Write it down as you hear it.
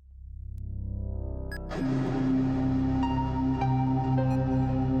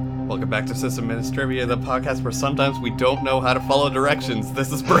Welcome back to System Trivia, the podcast where sometimes we don't know how to follow directions.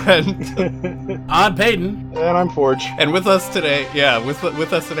 This is Brent. I'm Peyton. And I'm Forge. And with us today, with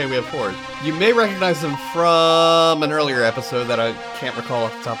us today we have Forge. You may recognize him from an earlier episode that I can't recall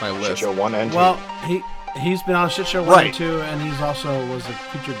off the top of my list. Shit Show 1 and 2. Well, he's been on Shit Show 1 and 2, and he's also was a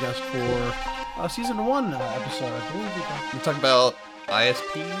featured guest for Season 1 episode. I believe We're talking about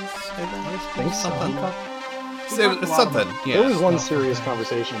ISPs, I think so. something. It's something, yeah. There was one serious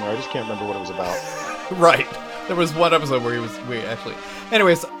conversation where I just can't remember what it was about. Right. There was one episode where we actually...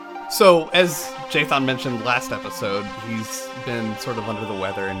 Anyways, so as Jathan mentioned last episode, he's been sort of under the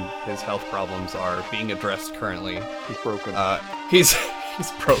weather and his health problems are being addressed currently. He's broken. He's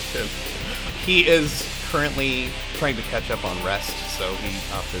broken. He is currently trying to catch up on rest, so he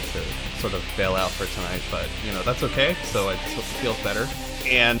opted to sort of bail out for tonight, but, you know, that's okay, so it feels better.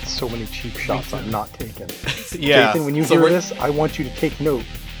 And so many cheap shots I'm not taking. Yeah. Nathan, when you hear this, I want you to take note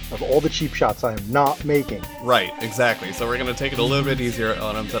of all the cheap shots I am not making. Right, exactly. So we're going to take it a little bit easier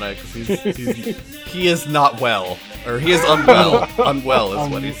on him tonight, because he is not well. Or he is unwell. Unwell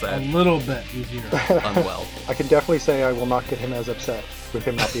is what he said. A little bit easier. Unwell. I can definitely say I will not get him as upset with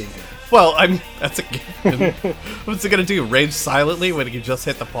him not being here. Well, I mean, that's a given. What's it going to do? Rage silently when he just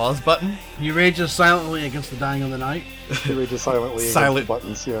hit the pause button? He rages silently against the dying of the night. He rages silently against the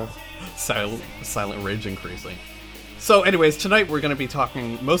buttons, yeah. Silent rage increasing. So anyways, tonight we're going to be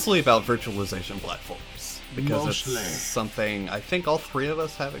talking mostly about virtualization platforms. Because it's something I think all three of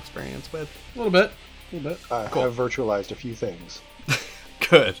us have experience with. A little bit. I have virtualized a few things.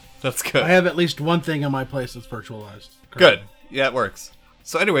 Good. That's good. I have at least one thing in my place that's virtualized. Good. Yeah, it works.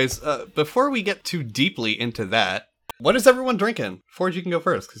 So anyways, before we get too deeply into that, what is everyone drinking? Forge, you can go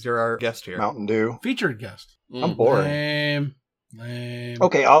first, because you're our guest here. Mountain Dew. Featured guest. I'm boring. Lame.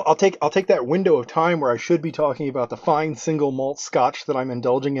 Okay, I'll take that window of time where I should be talking about the fine single malt scotch that I'm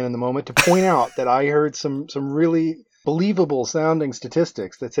indulging in the moment to point out that I heard some really believable sounding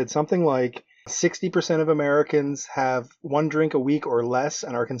statistics that said something like 60% of Americans have one drink a week or less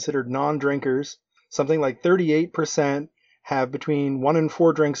and are considered non-drinkers. Something like 38% have between 1 and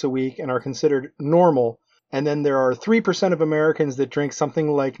 4 drinks a week and are considered normal. And then there are 3% of Americans that drink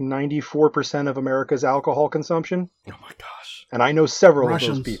something like 94% of America's alcohol consumption. Oh my gosh. And I know several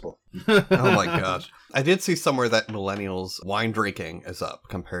Russians. Of those people. Oh my gosh. I did see somewhere that millennials' wine drinking is up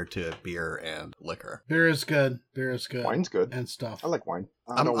compared to beer and liquor. Beer is good. Wine's good. And stuff. I like wine.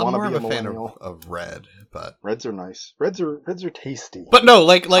 I'm more of a fan of red, but... Reds are nice. Reds are tasty. But no,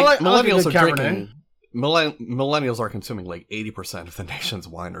 like millennials are are drinking... Millennials are consuming like 80% of the nation's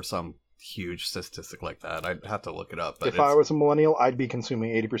wine or some huge statistic like that. I'd have to look it up. But if I was a millennial, I'd be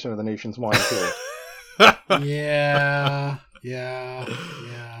consuming 80% of the nation's wine too. Yeah.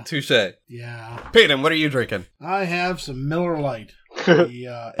 Touche. Yeah. Peyton, what are you drinking? I have some Miller Lite.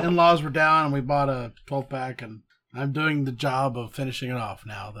 The in-laws were down and we bought a 12-pack and I'm doing the job of finishing it off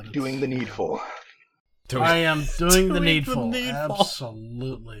now. That it's doing the needful. I am doing the needful.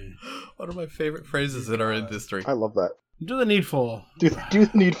 Absolutely. One of my favorite phrases in our industry. I love that. Do the needful. Do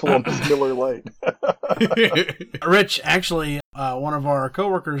the needful on this Miller Lite. Rich, actually, one of our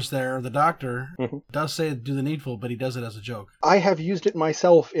coworkers there, the doctor, does say do the needful, but he does it as a joke. I have used it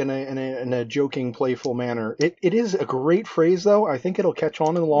myself in a joking, playful manner. It is a great phrase, though. I think it'll catch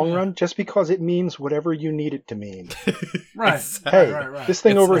on in the long run, just because it means whatever you need it to mean. Right. Exactly. Hey, right. This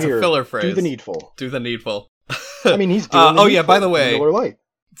thing over it's here. A filler phrase. Do the needful. Do the needful. I mean, he's doing the needful. By the way, Miller Lite.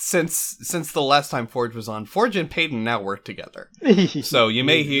 Since the last time Forge was on, Forge and Peyton now work together. So you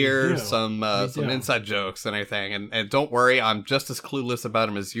may hear some inside jokes and everything, and don't worry, I'm just as clueless about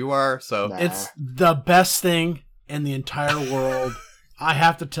him as you are. So It's the best thing in the entire world. I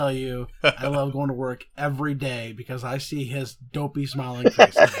have to tell you, I love going to work every day because I see his dopey smiling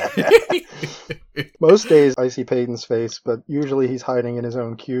face. Most days I see Peyton's face, but usually he's hiding in his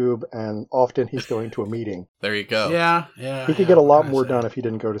own cube, and often he's going to a meeting. There you go. Yeah. He could get a lot more done if he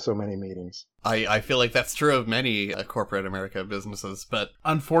didn't go to so many meetings. I feel like that's true of many corporate America businesses, but...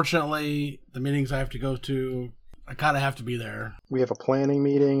 Unfortunately, the meetings I have to go to, I kind of have to be there. We have a planning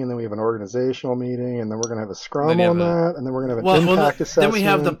meeting, and then we have an organizational meeting, and then we're going to have a scrum on that, and then we're going to have an impact assessment.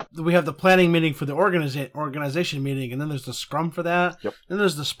 Then we have the planning meeting for the organization meeting, and then there's the scrum for that. Yep. Then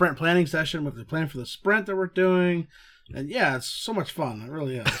there's the sprint planning session with the plan for the sprint that we're doing. And yeah, it's so much fun. It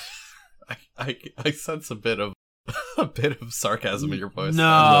really is. I sense a bit of sarcasm in your voice.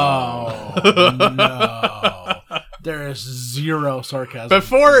 No. There is zero sarcasm.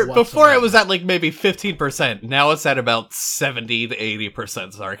 Before it was at like maybe 15%. Now it's at about 70 to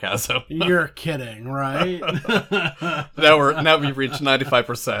 80% sarcasm. You're kidding, right? Now we've reached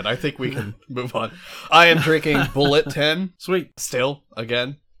 95%. I think we can move on. I am drinking Bullet 10. Sweet. Still,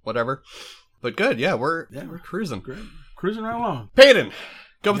 again, whatever. But good, yeah, we're cruising. Great. Cruising right along. Peyton,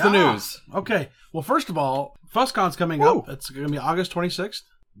 go with the news. Okay. Well, first of all, FuzzCon's coming up. It's going to be August 26th.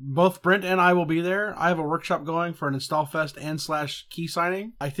 Both Brent and I will be there. I have a workshop going for an Install Fest and / key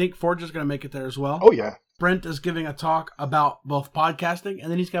signing. I think Forge is going to make it there as well. Oh, yeah. Brent is giving a talk about both podcasting, and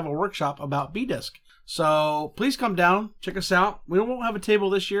then he's going to have a workshop about B-Disc. So please come down, check us out. We won't have a table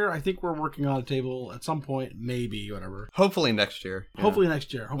this year. I think we're working on a table at some point, maybe, whatever. Hopefully next year. Yeah. Hopefully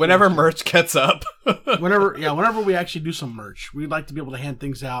next year. Whenever merch gets up. whenever we actually do some merch, we'd like to be able to hand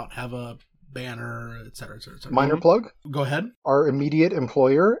things out, have a banner, etc., etc., etc. Minor plug. Go ahead. Our immediate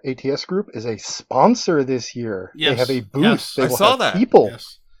employer, ATS Group, is a sponsor this year. Yes. They have a booth. Yes. They I will saw have that. people.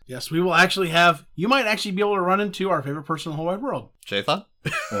 Yes, we will actually have... You might actually be able to run into our favorite person in the whole wide world. Jathan?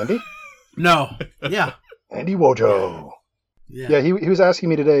 Andy? No. Yeah. Andy Wojo. Yeah, he was asking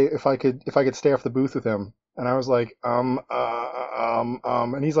me today if I could stay off the booth with him. And I was like, and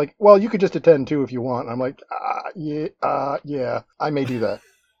he's like, well, you could just attend too if you want. And I'm like, yeah, I may do that.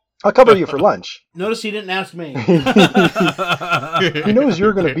 I'll cover you for lunch. Notice he didn't ask me. He knows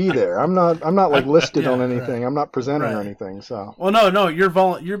you're going to be there. I'm not like listed on anything. Right. I'm not presenting or anything. So. Well, no, you're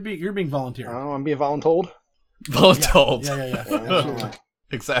being volunteered. Oh, I'm being voluntold. Voluntold. Yeah. Absolutely.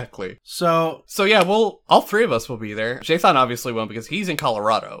 Exactly. So yeah, all three of us will be there. Jathan obviously won't because he's in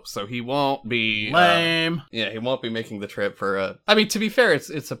Colorado, so he won't be lame. He won't be making the trip for I mean, to be fair,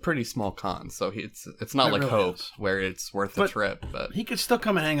 it's a pretty small con, so it's not like really Hope is. where it's worth the trip. But he could still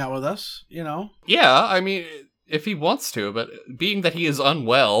come and hang out with us, you know. Yeah, I mean, if he wants to, but being that he is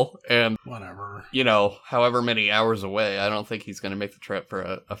unwell and whatever, however many hours away, I don't think he's going to make the trip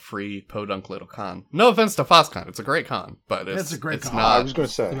for a free podunk little con. No offense to FOSCon, it's a great con, but it's a great con. I was going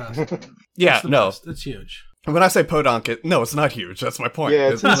to say, yeah, no, best. It's huge. When I say podunk, it's not huge. That's my point. Yeah,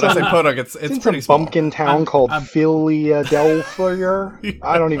 when I say podunk, it's pretty small. Bumpkin town called Philadelphia.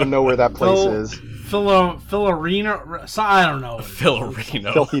 I don't even know where that place is. Philarino. I don't know.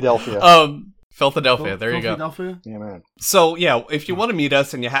 Philarino. Philadelphia. Philadelphia, there you go. Yeah, man. So, yeah, if you want to meet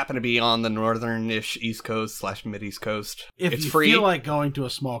us and you happen to be on the northern-ish East Coast / mid-East Coast, it's free. If you feel like going to a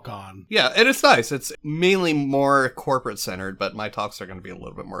small con. Yeah, and it's nice. It's mainly more corporate-centered, but my talks are going to be a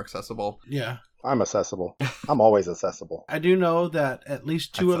little bit more accessible. Yeah. I'm accessible. I'm always accessible. I do know that at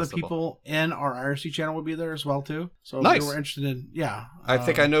least two other people in our IRC channel will be there as well, too. So if you were interested in, I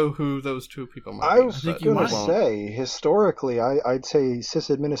think I know who those two people might be. I was going to say, historically, I'd say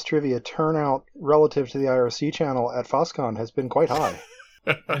Sysadministrivia turnout relative to the IRC channel at FOSCon has been quite high.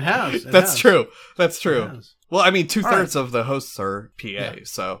 It has. That's true. Well, I mean, 2/3 of the hosts are PA,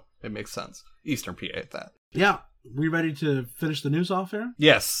 so it makes sense. Eastern PA at that. Yeah. We ready to finish the news off here?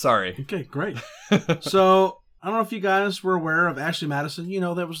 Yes, sorry. Okay, great. So, I don't know if you guys were aware of Ashley Madison. You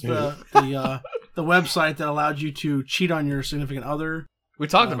know, that was the website that allowed you to cheat on your significant other. We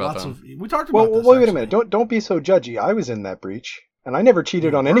talked about them. We talked about this. Well, wait a minute. Don't be so judgy. I was in that breach, and I never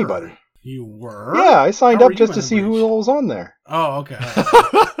cheated on anybody. You were? Yeah, I signed up just to see who all was on there. Oh, okay.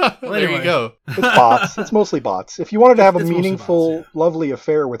 Well, there you go. It's bots. It's mostly bots. If you wanted to have a meaningful, lovely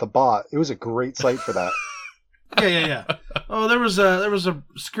affair with a bot, it was a great site for that. Yeah. Oh, there was a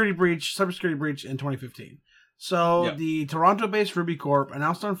cybersecurity breach in 2015. So the Toronto-based Ruby Corp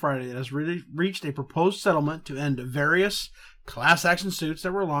announced on Friday that it has reached a proposed settlement to end various class action suits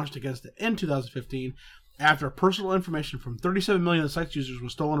that were launched against it in 2015 after personal information from 37 million of the site's users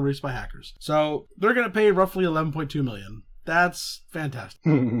was stolen and released by hackers. So they're going to pay roughly $11.2 million. That's fantastic.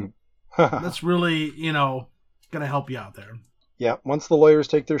 That's really, going to help you out there. Yeah, once the lawyers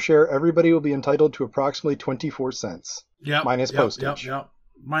take their share, everybody will be entitled to approximately 24 cents. Yep. Minus postage. Yep.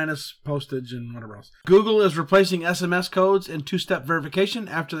 Minus postage and whatever else. Google is replacing SMS codes and two-step verification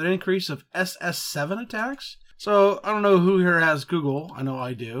after the increase of SS7 attacks. So, I don't know who here has Google. I know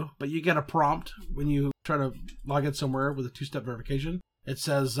I do. But you get a prompt when you try to log in somewhere with a two-step verification. It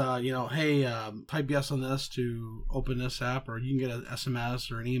says, hey, type yes on this to open this app, or you can get an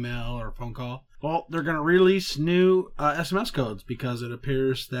SMS or an email or a phone call. Well, they're going to release new SMS codes because it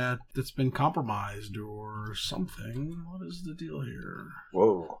appears that it's been compromised or something. What is the deal here?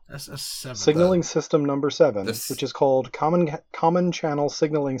 Whoa. SS7. Signaling system number 7, which is called Common Channel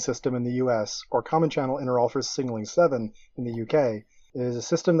Signaling System in the US, or Common Channel Interoffice Signaling 7 in the UK. It is a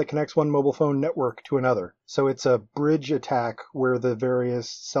system that connects one mobile phone network to another. So it's a bridge attack where the various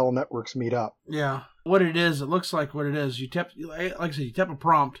cell networks meet up. Yeah. what it is, it looks like what it is. You tap, like I said, you tap a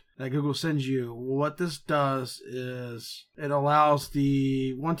prompt that Google sends you. What this does is it allows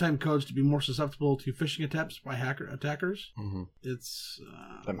the one-time codes to be more susceptible to phishing attempts by attackers. Mm-hmm. It's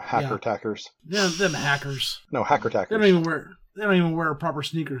them hacker-tackers. Yeah, them hackers. No, hacker-tackers. They don't even wear proper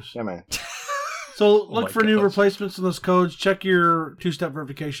sneakers. Yeah, man. So look for new replacements in those codes. Check your two-step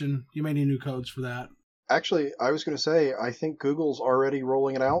verification. You may need new codes for that. Actually, I was going to say, I think Google's already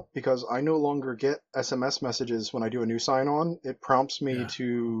rolling it out because I no longer get SMS messages when I do a new sign-on. It prompts me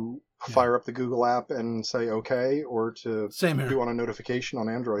to fire up the Google app and say okay, or to do on a notification on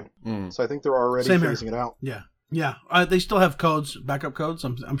Android. So I think they're already phasing it out. Yeah. They still have codes, backup codes.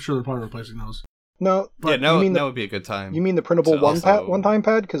 I'm sure they're probably replacing those. No, now would be a good time. You mean the printable one-time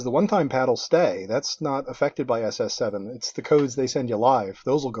pad? Because the one-time pad will stay. That's not affected by SS7. It's the codes they send you live.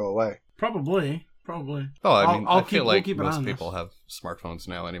 Those will go away. Probably. Oh, I feel like most people have smartphones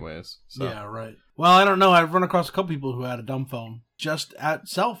now anyways. So. Yeah, right. Well, I don't know. I've run across a couple people who had a dumb phone. Just at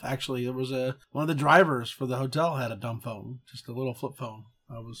Self, actually. There was one of the drivers for the hotel had a dumb phone. Just a little flip phone.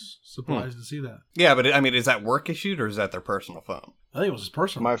 I was surprised to see that. Yeah, but is that work issued or is that their personal phone? I think it was his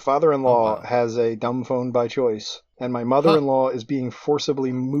personal. My father-in-law has a dumb phone by choice, and my mother-in-law is being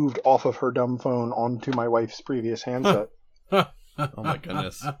forcibly moved off of her dumb phone onto my wife's previous handset. Oh my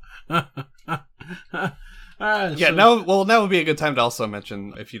goodness. Now would be a good time to also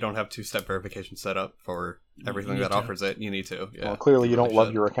mention if you don't have two-step verification set up for everything that offers it, you need to. Yeah, well, clearly you don't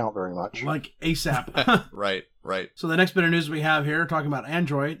love your account very much. Like ASAP. Right. So the next bit of news we have here, talking about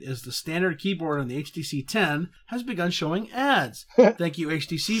Android, is the standard keyboard on the HTC 10 has begun showing ads. Thank you,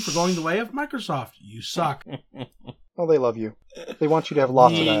 HTC, for going the way of Microsoft. You suck. Well, they love you. They want you to have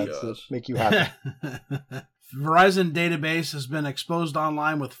lots of ads that make you happy. Verizon database has been exposed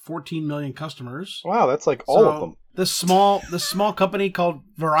online with 14 million customers. Wow, that's like all of them. This small company called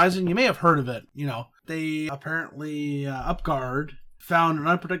Verizon, you may have heard of it. They apparently UpGuard found an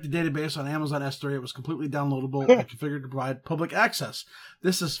unprotected database on Amazon S3. It was completely downloadable and configured to provide public access.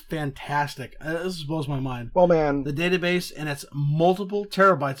 This is fantastic. This blows my mind. Well, man, the database and its multiple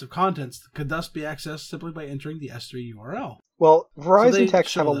terabytes of contents could thus be accessed simply by entering the S3 URL. Well, Verizon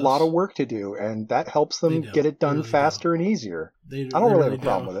techs have a lot of work to do, and that helps them get it done faster and easier. I don't really have a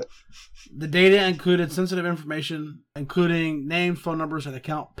problem with it. The data included sensitive information, including names, phone numbers, and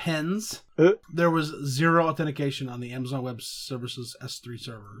account pins. There was zero authentication on the Amazon Web Services S3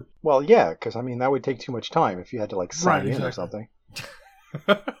 server. Well, yeah, because, that would take too much time if you had to, sign in or something.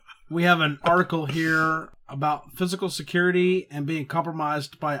 We have an article here about physical security and being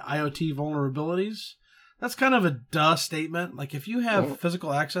compromised by IoT vulnerabilities. That's kind of a duh statement. Like, if you have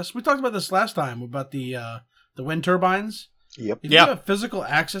physical access, we talked about this last time about the wind turbines. Yep. If you have physical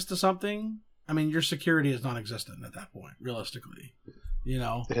access to something, your security is non-existent at that point, realistically.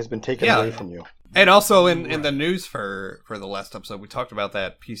 It has been taken away from you. And also in the news for the last episode, we talked about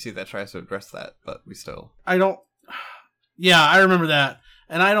that PC that tries to address that, but we still. Yeah, I remember that,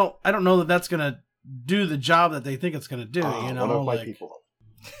 and I don't know that that's gonna do the job that they think it's gonna do. One of my people.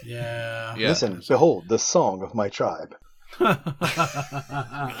 Yeah. Listen, behold, the song of my tribe.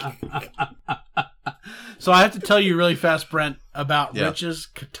 So I have to tell you really fast, Brent, about Rich's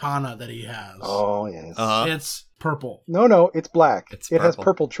katana that he has. Oh, yes. It's purple. No, it's black. It has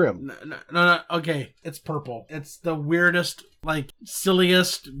purple trim. No, okay. It's purple. It's the weirdest,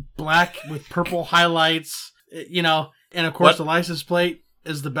 silliest black with purple highlights, and of course the license plate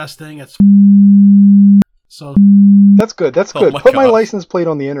is the best thing. It's so... That's good. Put my license plate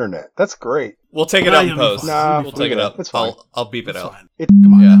on the internet. That's great. We'll take it up in post. Nah, we'll take it up. It's fine. I'll beep it out.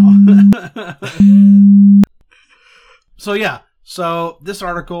 Come on. So this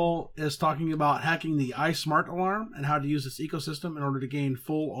article is talking about hacking the iSmart alarm and how to use this ecosystem in order to gain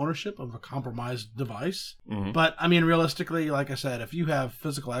full ownership of a compromised device. Mm-hmm. But realistically, like I said, if you have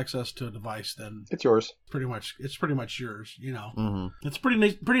physical access to a device, then it's yours. It's pretty much yours. Mm-hmm. It's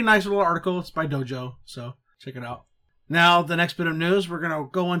pretty nice little article. It's by Dojo, so check it out. Now, the next bit of news, we're going to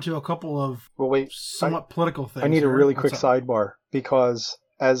go into a couple of somewhat political things. I need a really quick sidebar, because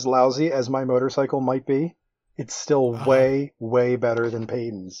as lousy as my motorcycle might be, it's still way, way better than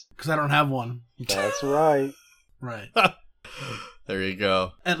Payton's. Because I don't have one. That's right. Right. There you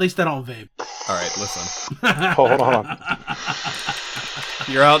go. At least I don't vape. All right, listen. Hold on.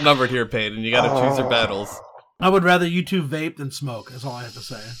 You're outnumbered here, Payton. You got to choose your battles. I would rather you two vape than smoke, that's all I have to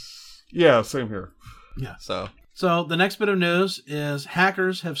say. Yeah, same here. Yeah. So the next bit of news is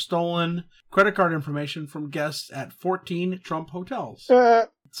hackers have stolen credit card information from guests at 14 Trump hotels.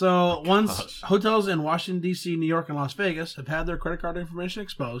 So hotels in Washington, D.C., New York, and Las Vegas have had their credit card information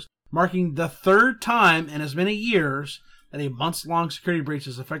exposed, marking the third time in as many years that a months-long security breach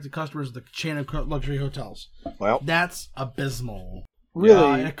has affected customers of the chain of luxury hotels. Well, That's abysmal.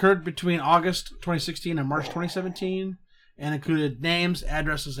 really, It occurred between August 2016 and March 2017 and included names,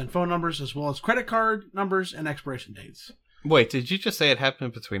 addresses, and phone numbers, as well as credit card numbers and expiration dates. Wait, did you just say it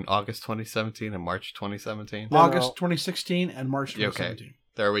happened between August 2017 and March 2017? No. August 2016 and March 2017. Okay.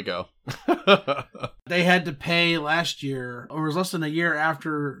 There we go. They had to pay last year, or it was less than a year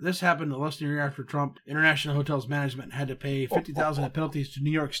after this happened, less than a year after Trump, International Hotels Management had to pay $50,000 in penalties to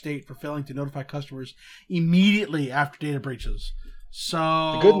New York State for failing to notify customers immediately after data breaches. So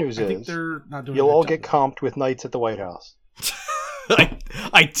the good news I think is they're not doing you'll a good all job. get comped with nights at the White House.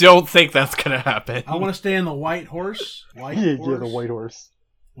 I don't think that's going to happen. I want to stay in the White Horse. White Yeah, Horse. the White Horse.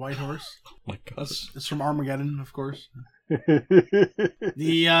 White Horse. Oh my gosh. It's from Armageddon, of course.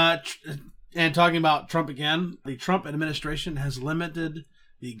 And talking about Trump again, the Trump administration has limited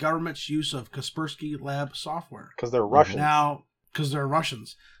the government's use of Kaspersky Lab software. Because they're Russians. Now, because they're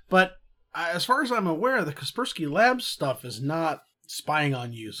Russians. But as far as I'm aware, the Kaspersky Lab stuff is not spying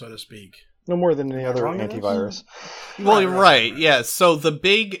on you, so to speak. No more than any other wrong in this? antivirus. Well, right. Yeah. So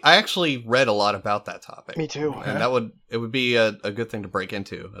I actually read a lot about that topic. Me too. And it would be a good thing to break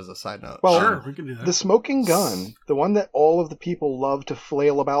into as a side note. Well, Sure, we can do that. The smoking gun, the one that all of the people love to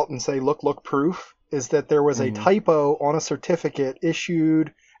flail about and say, look, proof, is that there was a typo on a certificate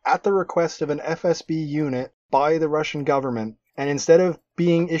issued at the request of an FSB unit by the Russian government. And instead of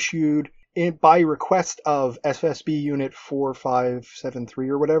being issued by request of FSB unit 4573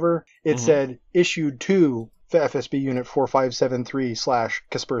 or whatever, it said issued to the FSB unit 4573 /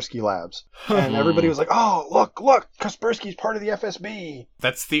 Kaspersky Labs. And everybody was like, oh, look, Kaspersky's part of the FSB.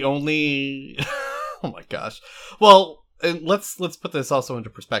 That's the only... Oh my gosh. Well, and let's put this also into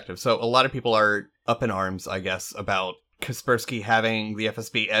perspective. So a lot of people are up in arms, I guess, about Kaspersky having the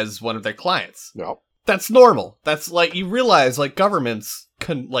FSB as one of their clients. No. That's normal. That's like, you realize like governments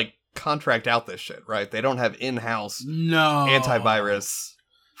can like contract out this shit, right? They don't have in-house No. antivirus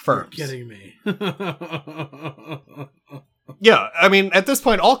firms. You're kidding me. Yeah, I mean, at this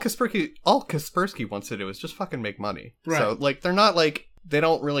point, all Kaspersky wants to do is just fucking make money. Right. So, like, they're not like, they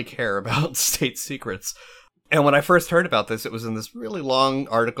don't really care about state secrets. And when I first heard about this, it was in this really long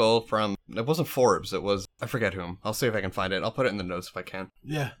article from, it wasn't Forbes, it was, I forget whom. I'll see if I can find it. I'll put it in the notes if I can.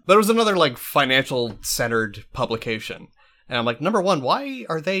 Yeah. But it was another, like, financial-centered publication. And I'm like, number one, why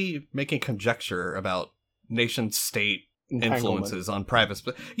are they making conjecture about nation-state influences on private...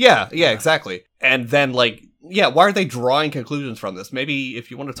 Yeah, exactly. And then, like, yeah, why are they drawing conclusions from this? Maybe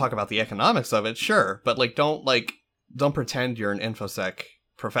if you want to talk about the economics of it, sure. But, like, don't pretend you're an InfoSec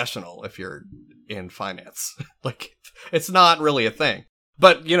professional if you're in finance. Like, it's not really a thing.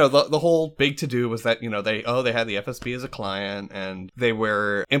 But, you know, the whole big to-do was that, you know, they had the FSB as a client, and they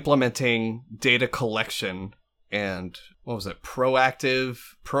were implementing data collection and, what was it,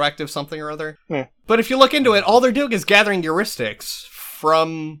 proactive something or other? Yeah. But if you look into it, all they're doing is gathering heuristics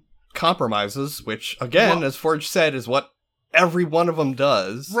from compromises, which, again, as Forge said, is what every one of them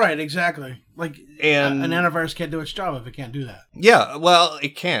does. Right, exactly. Like, And an antivirus can't do its job if it can't do that. yeah, well,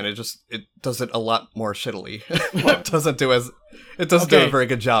 it can. It does it a lot more shittily. It doesn't do a very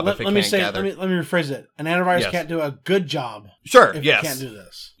good job if it can't gather. Let me rephrase it. An antivirus can't do a good job. Sure, if yes. it can't do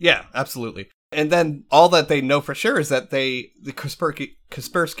this. Yeah, absolutely. And then all that they know for sure is that the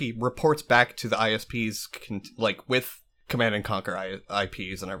Kaspersky reports back to the ISPs like with Command and Conquer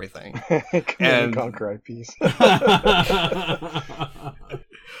IPs and everything. Command and Conquer IPs.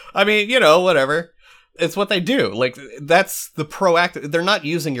 I mean, you know, whatever. It's what they do. Like, that's the proactive. They're not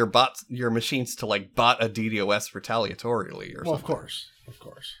using your machines to like bot a DDoS retaliatorily or something. Well, of course.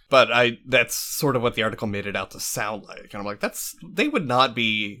 But that's sort of what the article made it out to sound like. And I'm like, they would not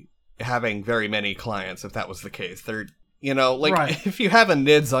be having very many clients if that was the case. They're, you know, like, right. If you have a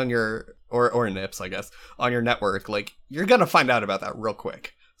NIDS on your, or NIPS, I guess, on your network, like, you're going to find out about that real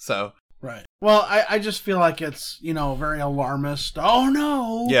quick. So. Right. Well, I just feel like it's, you know, very alarmist. Oh,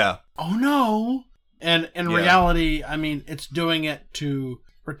 no. Yeah. Oh, no. And in reality, I mean, it's doing it to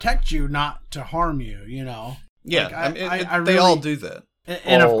protect you, not to harm you, you know? Yeah. Like, I they all do that.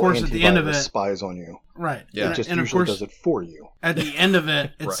 And of course, at the end of it, spies on you. Right. Yeah. It just usually does it for you. At the end of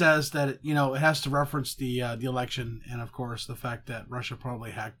it, it Right. says that, you know, it has to reference the election, and of course the fact that Russia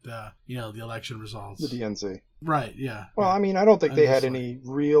probably hacked, you know, the election results. The DNC. Right. Yeah. Well, I mean, I don't think they had any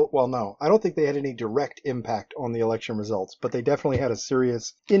I don't think they had any direct impact on the election results, but they definitely had a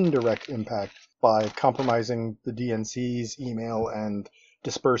serious indirect impact by compromising the DNC's email and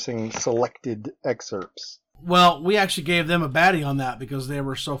dispersing selected excerpts. Well, we actually gave them a baddie on that because they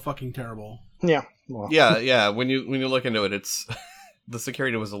were so fucking terrible. Yeah. Well. Yeah. When you look into it, the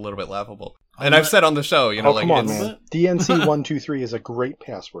security was a little bit laughable. And I've said on the show, you know, come on, man. DNC123 is a great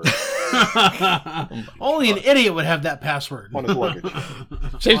password. Only an idiot would have that password. On his luggage.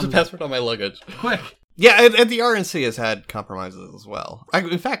 Change the password on my luggage. Quick. Yeah, and the RNC has had compromises as well.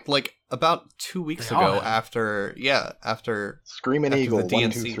 In fact, like about 2 weeks ago, after Screaming Eagle, the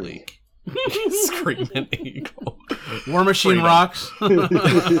DNC 123. leak. Screaming Eagle. War Machine Freedom. rocks.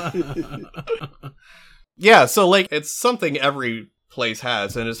 Yeah, so like it's something every place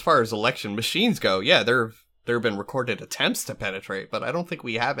has, and as far as election machines go, yeah, there have been recorded attempts to penetrate, but I don't think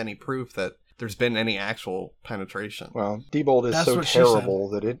we have any proof that there's been any actual penetration. Well, Diebold is so terrible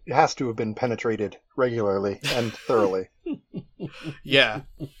that it has to have been penetrated regularly and thoroughly. Yeah.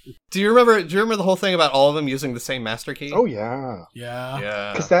 Do you remember the whole thing about all of them using the same master key? Oh, yeah.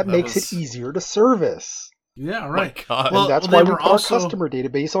 Yeah. Because that makes it easier to service. Yeah, right. My God. And that's why we put our customer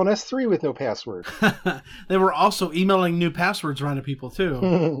database on S3 with no password. They were also emailing new passwords around to people,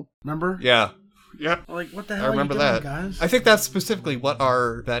 too. Remember? Yeah. Yep. Like, what the hell I remember are you doing, that. guys? I think that's specifically what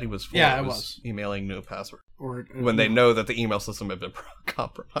our baddie was for. Yeah, it was. Emailing new password. Or when they know that the email system had been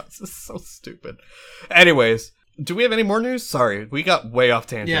compromised. It's so stupid. Anyways, do we have any more news? Sorry, we got way off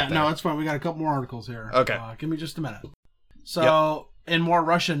tangent. Yeah, there. no, it's fine. We got a couple more articles here. Okay. Give me just a minute. So, in more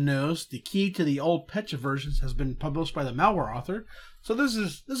Russian news, the key to the old Petya versions has been published by the malware author. So this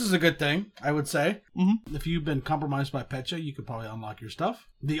is a good thing, I would say. Mm-hmm. If you've been compromised by Petya, you could probably unlock your stuff.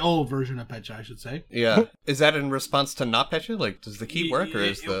 The old version of Petya, I should say. Yeah. Is that in response to not Petya? Like, does the key work, or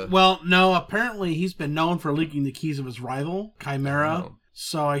is the... Well, no, apparently he's been known for leaking the keys of his rival, Chimera. Oh.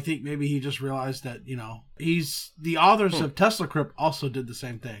 So I think maybe he just realized that, the authors of Tesla Crypt also did the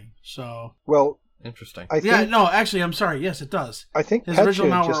same thing. So... Well... Interesting. Actually, I'm sorry. Yes, it does. I think his Petya original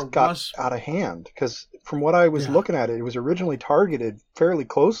malware just got out of hand, because from what I was looking at it was originally targeted fairly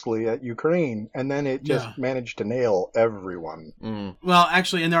closely at Ukraine, and then it just managed to nail everyone. Mm. Well,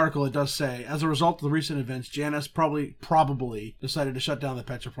 actually, in the article it does say, as a result of the recent events, Janus probably decided to shut down the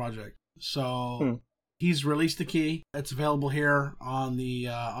Petya project. So he's released the key. It's available here on the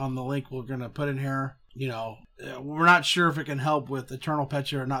link we're going to put in here. We're not sure if it can help with Eternal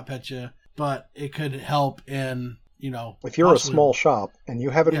Petya or not Petya, but it could help in, if you're a small shop and you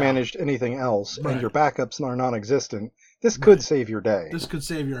haven't managed anything else and your backups are non-existent, this could save your day. This could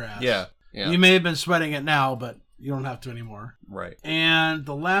save your ass. Yeah. You may have been sweating it now, but you don't have to anymore. Right. And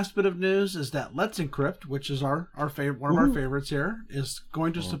the last bit of news is that Let's Encrypt, which is our favorite, one of our favorites here, is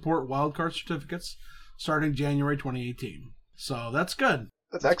going to support wildcard certificates starting January 2018. So that's good.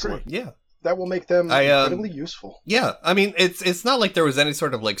 That's excellent. Yeah. That will make them incredibly useful. Yeah, I mean, it's not like there was any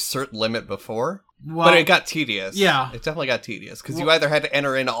sort of like cert limit before, well, but it got tedious. Yeah. It definitely got tedious, because you either had to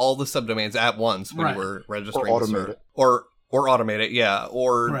enter in all the subdomains at once when you were registering or automate it. Or automate it,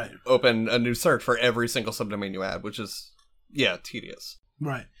 or open a new cert for every single subdomain you add, which is, tedious.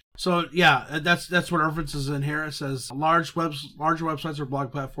 Right. So, that's what references in here. It says larger websites or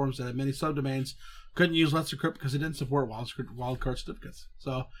blog platforms that have many subdomains couldn't use Let's Encrypt because it didn't support wildcard certificates.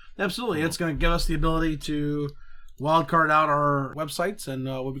 So, absolutely, it's going to give us the ability to wildcard out our websites, and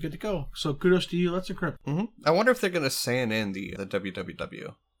we'll be good to go. So, kudos to you, Let's Encrypt. Mm-hmm. I wonder if they're going to SAN in the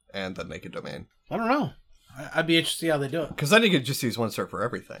www and the naked domain. I don't know. I'd be interested to see how they do it. Because then you could just use one cert for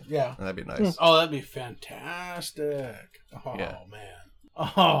everything. Yeah. And that'd be nice. Oh, that'd be fantastic. Oh,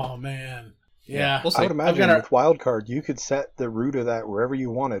 man. Yeah. We'll see. I would imagine with Wildcard, you could set the root of that wherever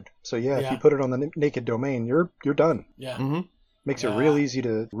you wanted. So, if you put it on the naked domain, you're done. Yeah. Mm-hmm. Makes it real easy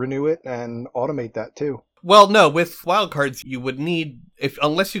to renew it and automate that, too. Well, no, with wildcards, you would need,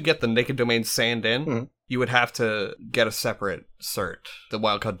 unless you get the naked domain sand in, you would have to get a separate cert. The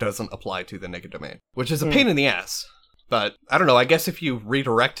wildcard doesn't apply to the naked domain, which is a pain in the ass. But, I don't know, I guess if you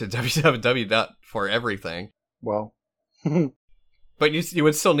redirect to www for everything. Well. But you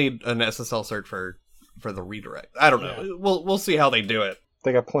would still need an SSL cert for the redirect. I don't know. We'll see how they do it.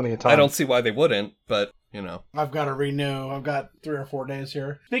 They got plenty of time. I don't see why they wouldn't, but, I've got to renew. I've got 3 or 4 days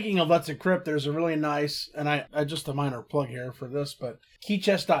here. Speaking of Let's Encrypt, there's a really nice, and I just a minor plug here for this, but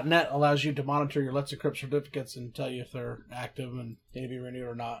keychest.net allows you to monitor your Let's Encrypt certificates and tell you if they're active and need to be renewed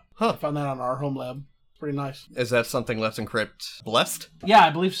or not. I found that on our home lab. Pretty nice. Is that something Let's Encrypt blessed? Yeah, I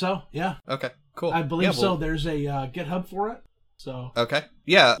believe so. Yeah. Okay, cool. I believe so. There's a GitHub for it. So. Okay.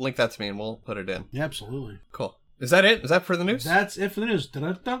 Yeah, link that to me and we'll put it in. Yeah, absolutely. Cool. Is that it? Is that for the news? That's it for the news.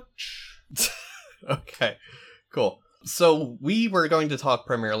 Okay, cool. So we were going to talk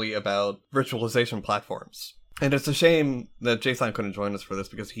primarily about virtualization platforms. And it's a shame that Jason couldn't join us for this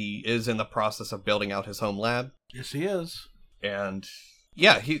because he is in the process of building out his home lab. Yes, he is. And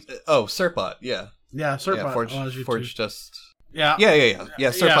yeah, Certbot, yeah. Yeah, Certbot. Yeah, Forge just Yeah. Yeah. Yeah.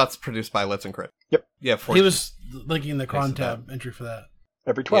 Surfbot's produced by Let's Encrypt. Yep. Yeah, He was linking the cron Thanks to tab entry for that.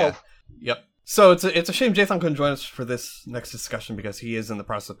 Every 12. Yeah. Yep. So it's a shame Jathan couldn't join us for this next discussion because he is in the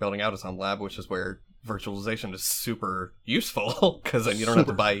process of building out his own lab, which is where virtualization is super useful because then you don't have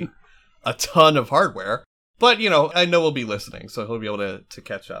to buy a ton of hardware. But, I know we'll be listening, so he'll be able to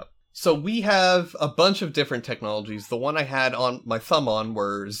catch up. So we have a bunch of different technologies. The one I had on my thumb on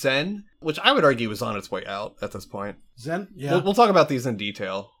were Zen, which I would argue is on its way out at this point. Zen? Yeah. We'll talk about these in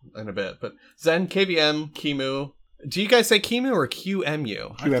detail in a bit. But Zen, KVM, QEMU. Do you guys say QEMU or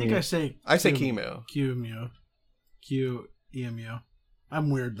QEMU? I think I say QEMU. QEMU. I'm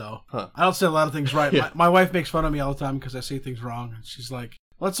weird, though. Huh. I don't say a lot of things right. Yeah. My wife makes fun of me all the time because I say things wrong. And she's like,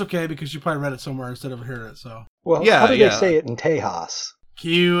 well, it's okay because you probably read it somewhere instead of hearing it. So. Well, Yeah, how do yeah. they say it in Tejas?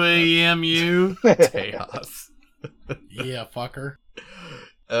 QEMU. Chaos. Yeah, fucker.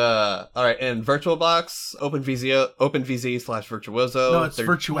 All right, and VirtualBox, OpenVZ/Virtuoso. No, it's They're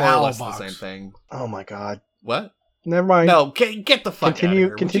more or less VirtualBox. the same thing. Oh my god. What? Never mind. No, get the fuck out of here.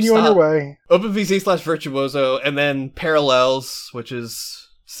 Would you Continue on your stop? way. OpenVZ/Virtuoso, and then Parallels, which is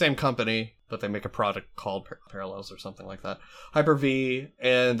same company, but they make a product called Parallels or something like that. Hyper-V,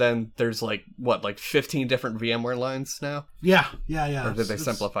 and then there's 15 different VMware lines now? Yeah. Or did they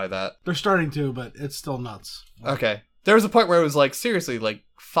simplify that? They're starting to, but it's still nuts. Okay. There was a point where it was seriously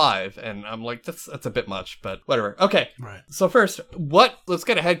 5, and I'm like, that's a bit much, but whatever. Okay. Right. So first, let's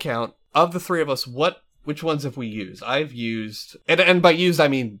get a head count of the three of us. Which ones have we used? I've used, and by used I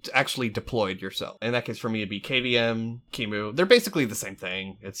mean actually deployed yourself. In that case, for me, it'd be KVM, QEMU. They're basically the same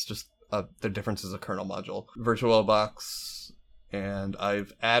thing. It's just the difference is a kernel module. VirtualBox, and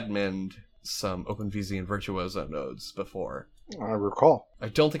I've adminned some OpenVZ and Virtuoso nodes before. I recall. I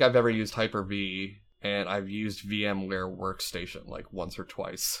don't think I've ever used Hyper-V, and I've used VMware Workstation once or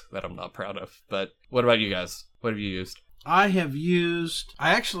twice that I'm not proud of. But what about you guys? What have you used? I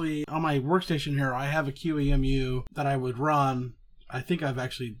actually, on my workstation here, I have a QEMU that I would run. I think I've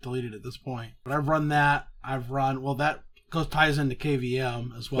actually deleted at this point. But I've run that. That ties into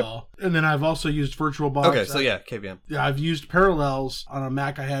KVM as well. Yep. And then I've also used VirtualBox. Okay, so KVM. Yeah, I've used Parallels on a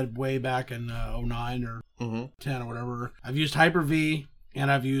Mac I had way back in 09 or 10 or whatever. I've used Hyper-V,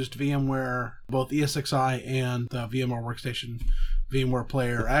 and I've used VMware, both ESXi and the VMware Workstation VMware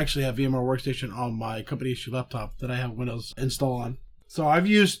Player. I actually have VMware Workstation on my company issue laptop that I have Windows install on. So I've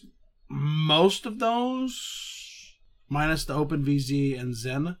used most of those, minus the OpenVZ and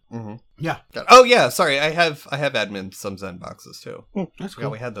Zen. Mm-hmm. Yeah. Oh yeah, sorry. I have admin some Zen boxes too. That's cool. Yeah,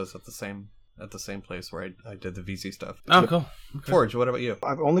 we had those at the same place where I did the VZ stuff. Oh, cool. Okay. Forge, what about you?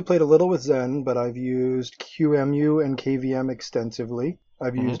 I've only played a little with Zen, but I've used QEMU and KVM extensively.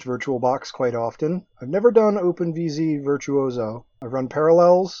 I've used VirtualBox quite often. I've never done OpenVZ Virtuoso. I've run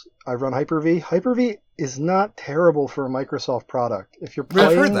Parallels. I've run Hyper-V. Hyper-V is not terrible for a Microsoft product. If you're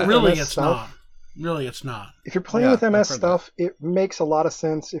playing with MS stuff, Really, it's not. If you're playing with MS stuff, it makes a lot of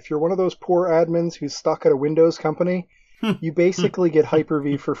sense. If you're one of those poor admins who's stuck at a Windows company, you basically get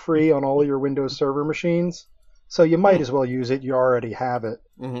Hyper-V for free on all your Windows Server machines. So you might as well use it. You already have it.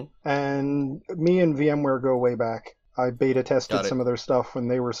 And me and VMware go way back. I beta tested some of their stuff when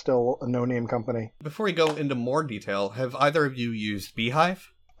they were still a no-name company. Before we go into more detail, have either of you used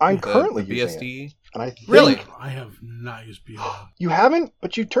Beehive? I'm currently the using BSD? it. And I Really? I have not used Beehive. You haven't?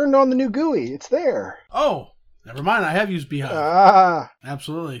 But you turned on the new GUI. It's there. Oh, never mind. I have used Beehive.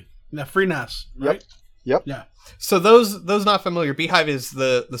 Absolutely. Now, FreeNAS, right? Yep. Yeah. So those not familiar, Beehive is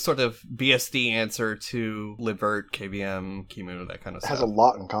the sort of BSD answer to libvirt, KVM, QEMU, that kind of It stuff. has a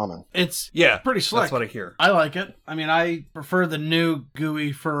lot in common. It's Yeah, pretty slick. That's what I hear. I like it. I mean, I prefer the new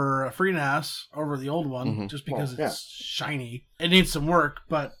GUI for FreeNAS over the old one, just because it's shiny. It needs some work,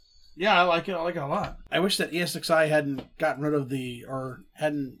 but yeah, I like it. I like it a lot. I wish that ESXi hadn't gotten rid of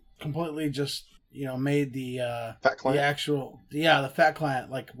hadn't completely just made the Fat client? the fat client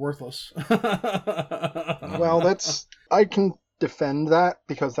worthless. Well, I can defend that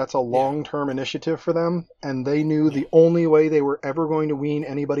because that's a long-term initiative for them, and they knew the only way they were ever going to wean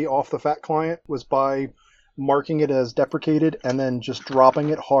anybody off the fat client was by marking it as deprecated and then just dropping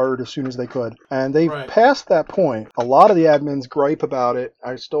it hard as soon as they could. And they've passed that point. A lot of the admins gripe about it.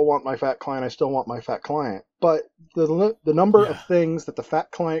 I still want my fat client. I still want my fat client. But the number of things that the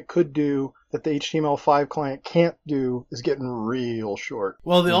fat client could do that the HTML5 client can't do is getting real short.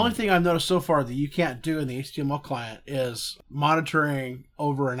 Well, the only thing I've noticed so far that you can't do in the HTML client is monitoring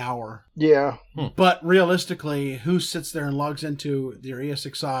over an hour. Yeah. But realistically, who sits there and logs into their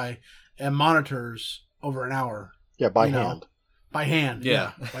ESXi and monitors over an hour? Yeah, by hand. By hand.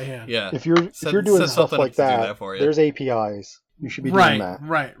 Yeah. By hand. Yeah. If you're doing stuff like that, there's APIs. You should be doing that.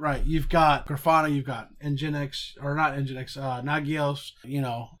 Right. You've got Grafana, you've got Nginx, or not Nginx, Nagios,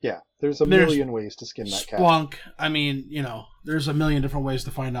 Yeah, there's a million ways to skin that cat. Splunk. I mean, there's a million different ways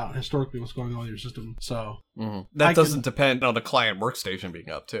to find out historically what's going on with your system. So that doesn't depend on the client workstation being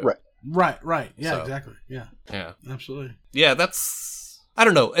up, too. Right. Yeah, exactly. Yeah. Absolutely. Yeah, that's... I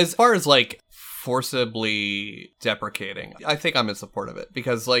don't know. As far as, forcibly deprecating, I think I'm in support of it.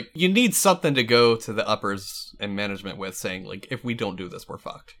 Because, you need something to go to the uppers and management with saying, if we don't do this, we're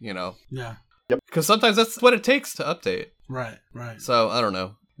fucked, Yeah. Yep. Because sometimes that's what it takes to update. Right. So, I don't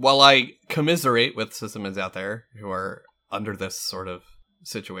know. While I commiserate with sysadmins out there who are under this sort of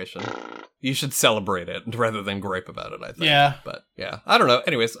situation, you should celebrate it rather than gripe about it, I think. Yeah. But, yeah. I don't know.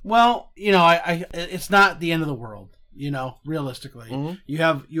 Anyways. Well, I it's not the end of the world, realistically.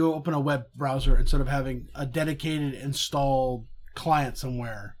 Mm-hmm. You open a web browser instead of having a dedicated installed client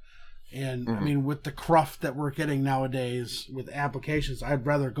somewhere. And, I mean, with the cruft that we're getting nowadays with applications, I'd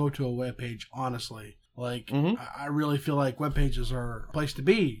rather go to a web page, honestly. I really feel like web pages are a place to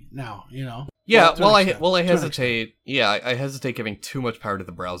be now, Yeah, I hesitate. Yeah, I hesitate giving too much power to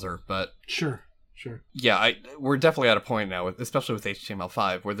the browser, but sure. Yeah, we're definitely at a point now, especially with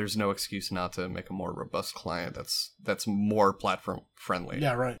HTML5, where there's no excuse not to make a more robust client that's more platform friendly.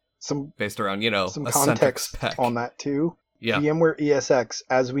 Yeah, right. Based around some a context spec on that too. Yeah, VMware ESX,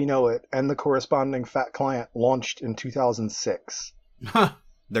 as we know it, and the corresponding fat client launched in 2006.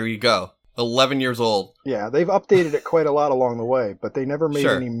 There you go. 11 years old. Yeah, they've updated it quite a lot along the way, but they never made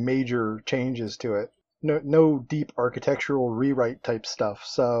any major changes to it. No deep architectural rewrite type stuff,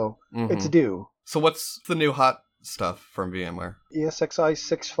 so it's due. So what's the new hot stuff from VMware? ESXi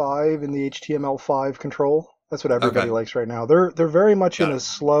 6.5 in the HTML5 control. That's what everybody likes right now. They're very much in a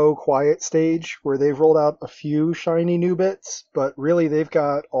slow, quiet stage where they've rolled out a few shiny new bits, but really they've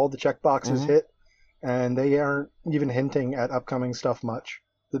got all the checkboxes hit, and they aren't even hinting at upcoming stuff much.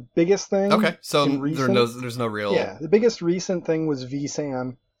 The biggest thing... Okay, so there's no real... Yeah, the biggest recent thing was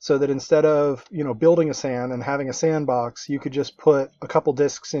vSAN, so that instead of, building a SAN and having a sandbox, you could just put a couple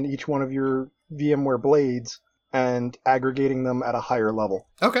disks in each one of your VMware blades and aggregating them at a higher level.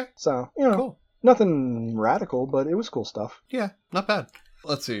 Okay. So, cool. Nothing radical, but it was cool stuff. Yeah, not bad.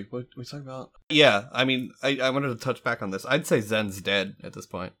 Let's see, what we talking about? Yeah, I mean, I wanted to touch back on this. I'd say Zen's dead at this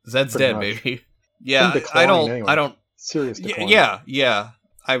point. Zen's dead, baby. Yeah, I don't... Serious decline. Yeah.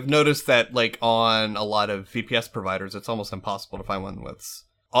 I've noticed that, on a lot of VPS providers, it's almost impossible to find one that's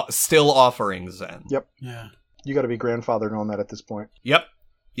still offering Zen. Yep. Yeah. You got to be grandfathered on that at this point. Yep.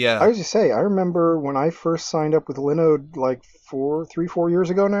 Yeah. I was just say, I remember when I first signed up with Linode 4 years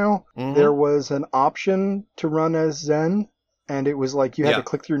ago now, there was an option to run as Zen, and it was you had to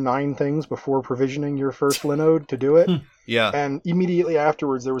click through 9 things before provisioning your first Linode to do it. Yeah. And immediately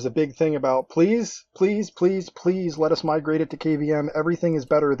afterwards, there was a big thing about, please let us migrate it to KVM. Everything is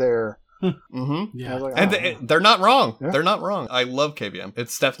better there. Yeah. And they're not wrong. Yeah. They're not wrong. I love KVM.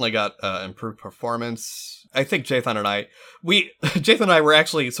 It's definitely got improved performance. I think Jathan and I were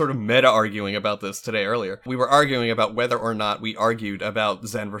actually sort of meta arguing about this today earlier. We were arguing about whether or not we argued about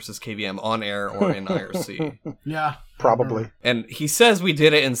Zen versus KVM on air or in IRC. Yeah. Probably. And he says we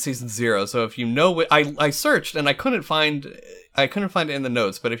did it in season 0. So if you know, I searched and I couldn't find it in the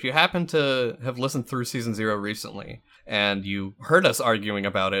notes. But if you happen to have listened through season 0 recently and you heard us arguing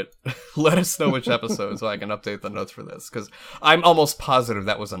about it, let us know which episode so I can update the notes for this. Because I'm almost positive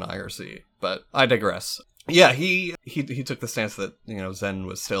that was an IRC. But I digress. Yeah, he took the stance that Zen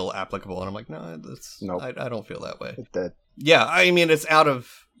was still applicable, and I'm like, no, nope. I don't feel that way. It's dead. Yeah, I mean, it's out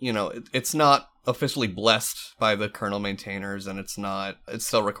of it's not officially blessed by the kernel maintainers, and it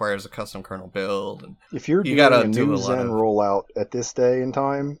still requires a custom kernel build. And if you're doing a new Zen rollout at this day and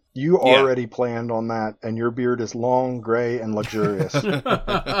time, you already planned on that, and your beard is long, gray, and luxurious.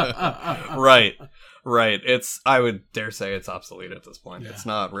 Right. I would dare say it's obsolete at this point. Yeah. It's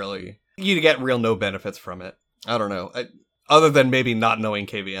not really. You get no benefits from it. I don't know. Other than maybe not knowing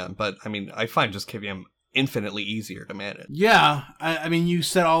KVM, but I mean, I find just KVM infinitely easier to manage. Yeah, I mean, you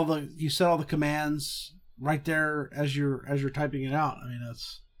set all the commands right there as you're typing it out.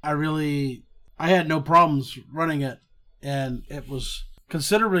 I mean, I had no problems running it, and it was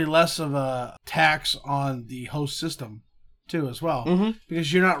considerably less of a tax on the host system too, as well,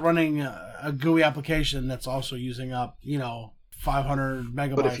 because you're not running a GUI application that's also using up 500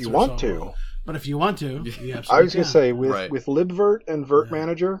 megabytes. But if you want to, you absolutely I was going to say with Right. with libvirt and virt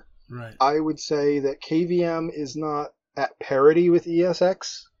manager, right. I would say that KVM is not at parity with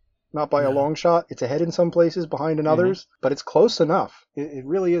ESX, not by a long shot. It's ahead in some places, behind in others, but it's close enough. It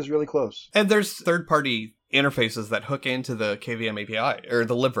really is really close. And there's third-party interfaces that hook into the KVM API, or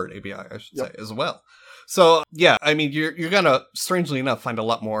the libvirt API, I should say, as well. So, yeah, I mean, you're going to, strangely enough, find a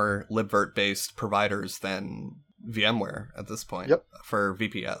lot more libvirt-based providers than VMware at this point. Yep. For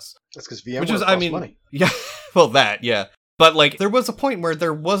VPS. That's because VMware costs money. Yeah, well, that, yeah. But, like, there was a point where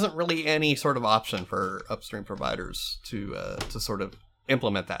there wasn't really any sort of option for upstream providers to sort of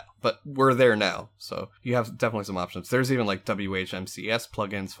implement that. But we're there now, so you have definitely some options. There's even, like, WHMCS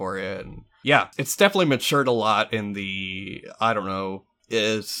plugins for it. And yeah, it's definitely matured a lot in the, I don't know,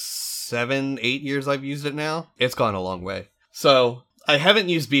 7-8 years I've used it now. It's gone a long way. So I haven't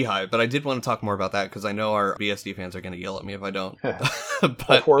used Beehive, but I did want to talk more about that because I know our BSD fans are going to yell at me if I don't. But,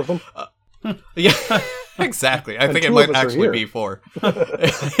 all 4 of them? Yeah, exactly. I think it might actually be 4.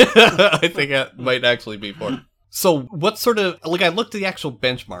 I think it might actually be 4. So what sort of, like, I looked at the actual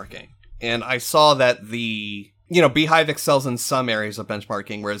benchmarking and I saw that Beehive excels in some areas of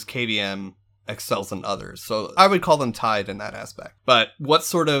benchmarking, whereas KVM excels in others. So I would call them tied in that aspect. But what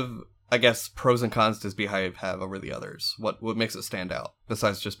sort of, I guess, pros and cons does Beehive have over the others? What makes it stand out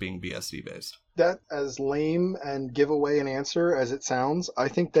besides just being BSD based? That, as lame and give away an answer as it sounds, I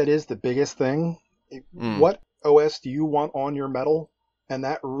think that is the biggest thing. What OS do you want on your metal? And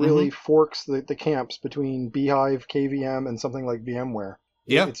that really forks the camps between Beehive, KVM, and something like VMware.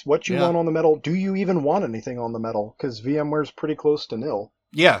 Yeah. It's what you want on the metal. Do you even want anything on the metal? Because VMware's pretty close to nil.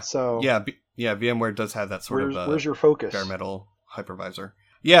 Yeah. So yeah, VMware does have that sort of where's your focus? Bare metal hypervisor.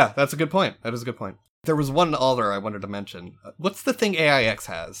 Yeah, that's a good point. That is a good point. There was one other I wanted to mention. What's the thing AIX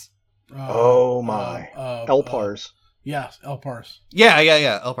has? LPARS. Yes, LPARS.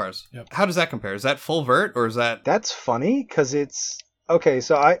 Yeah, LPARS. Yep. How does that compare? Is that full vert or is that... That's funny because it's... Okay,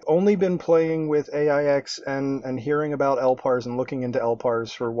 so I only been playing with AIX and hearing about LPARS and looking into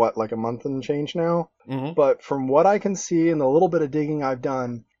LPARS for like a month and change now. Mm-hmm. But from what I can see and the little bit of digging I've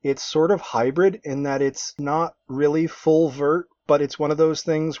done, it's sort of hybrid in that it's not really full vert, but it's one of those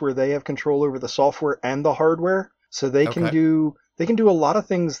things where they have control over the software and the hardware. So they can do a lot of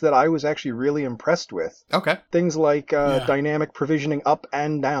things that I was actually really impressed with. Okay. Things like dynamic provisioning up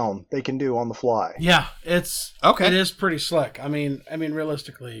and down they can do on the fly. Yeah, it is pretty slick. I mean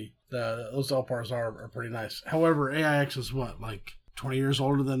realistically, those LPARs are pretty nice. However, AIX is what, like 20 years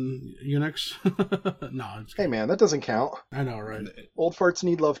older than Unix? No. Hey man, that doesn't count. I know, right? Old farts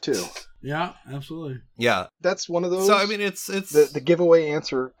need love too. Yeah, absolutely. Yeah. That's one of those. So, I mean, it's... The giveaway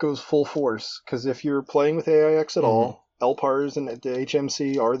answer goes full force, because if you're playing with AIX at all, LPARS and the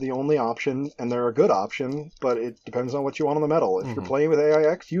HMC are the only option, and they're a good option, but it depends on what you want on the metal. If you're playing with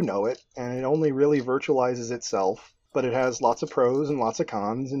AIX, you know it, and it only really virtualizes itself, but it has lots of pros and lots of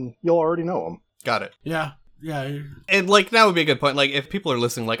cons, and you'll already know them. Got it. Yeah. And, like, that would be a good point. Like, if people are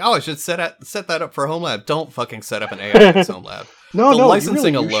listening, like, I should set that up for a home lab. Don't fucking set up an AIX home lab. No,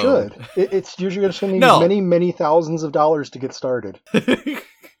 licensing you alone. Should. You're going to need many, many thousands of dollars to get started.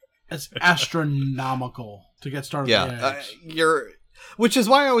 It's astronomical to get started. Yeah, which is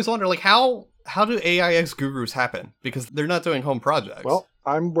why I always wonder, like, how do AIX gurus happen? Because they're not doing home projects. Well,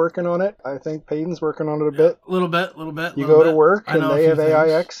 I'm working on it. I think Payton's working on it a bit. A little bit. You go to work and they have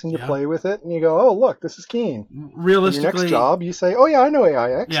AIX and you play with it and you go, oh, look, this is keen. Realistically, your next job, you say, oh yeah, I know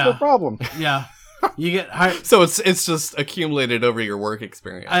AIX, no problem. Yeah. You get hired. So it's just accumulated over your work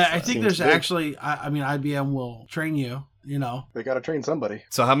experience. I think there's actually, I mean, IBM will train you. You know, they got to train somebody.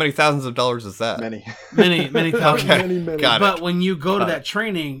 So how many thousands of dollars is that? Many thousands. Okay. Many. But when you go to that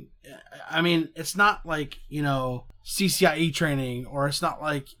training, I mean, it's not like, CCIE training, or it's not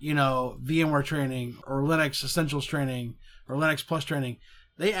like, VMware training or Linux Essentials training or Linux Plus training.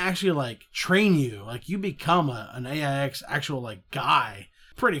 They actually like train you, like you become an AIX actual like guy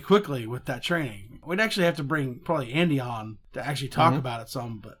pretty quickly with that training. We'd actually have to bring probably Andy on to actually talk about it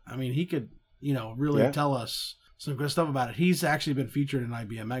some, but I mean, he could, really tell us some good stuff about it. He's actually been featured in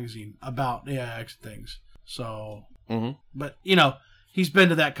IBM Magazine about AIX things. So, but he's been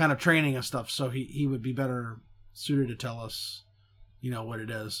to that kind of training and stuff, so he would be better suited to tell us, what it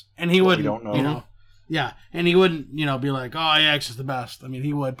is. And he wouldn't, don't know. And he wouldn't, be like, oh, AIX is the best. I mean,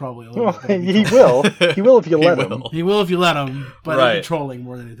 he would probably. He will. He will if you let him. He will if you let him, but he'll be trolling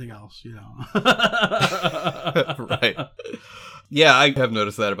more than anything else, Right. Yeah, I have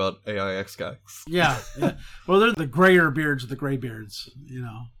noticed that about AIX guys. Yeah. Well, they're the grayer beards of the gray beards,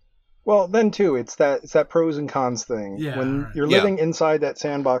 Well, then too, it's that pros and cons thing. Yeah, when you're living inside that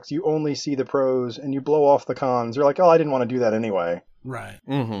sandbox, you only see the pros and you blow off the cons. You're like, oh, I didn't want to do that anyway. Right.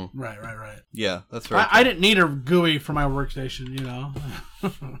 Mm-hmm. Right. Yeah, that's right. I didn't need a GUI for my workstation,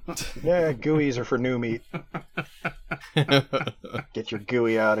 Yeah, GUIs are for new meat. Get your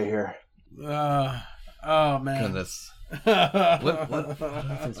GUI out of here. Oh man. Goodness. What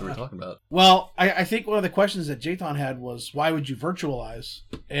things are we talking about? Well, I think one of the questions that Jathan had was, why would you virtualize?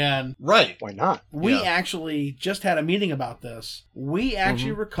 And Right. Why not? we actually just had a meeting about this. We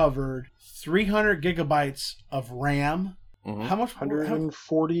actually recovered 300 gigabytes of RAM. How much?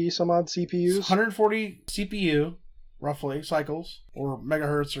 140 some odd CPUs? 140 CPU, roughly, cycles, or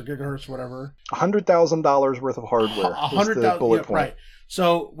megahertz or gigahertz, whatever. $100,000 worth of hardware. 100,000, bullet yeah, point. right.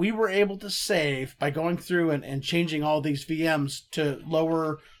 So we were able to save by going through and changing all these VMs to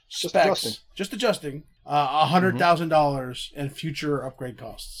lower specs, just adjusting $100,000 in future upgrade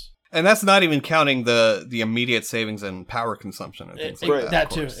costs. And that's not even counting the immediate savings in power consumption and things like that.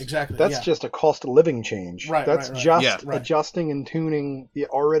 That too, exactly. That's just a cost of living change. Right. That's right. just adjusting and tuning the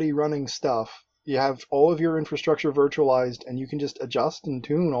already running stuff. You have all of your infrastructure virtualized, and you can just adjust and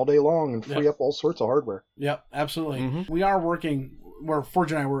tune all day long and free up all sorts of hardware. Yep, absolutely. We are working, where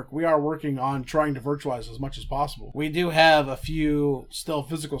Forge and I work, we are working on trying to virtualize as much as possible. We do have a few still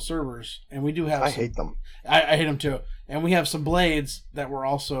physical servers, and we do have I hate them. I hate them too. And we have some blades that we're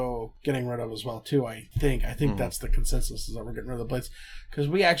also getting rid of as well too, I think. I think that's the consensus, is that we're getting rid of the blades. Because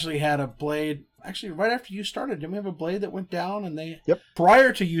we actually had a blade, actually right after you started, didn't we have a blade that went down? And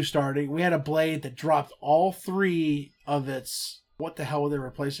prior to you starting, we had a blade that dropped all three of its, what the hell were they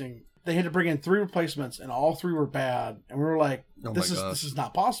replacing? They had to bring in 3 replacements, and all 3 were bad. And we were like, this is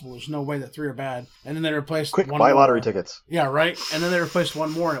not possible. There's no way that 3 are bad. And then they replaced Quick, one buy more. lottery tickets. Yeah, right? And then they replaced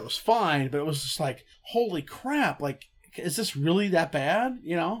one more, and it was fine. But it was just like, holy crap. Like, is this really that bad?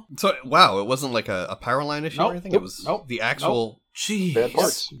 You know? So, wow, it wasn't like a power line issue or anything? It was the actual... Jeez. Bad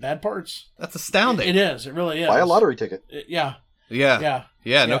parts. Bad parts. That's astounding. It is. It really is. Buy a lottery ticket. Yeah,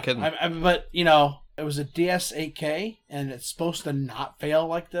 no kidding. But, you know, it was a DS8K, and it's supposed to not fail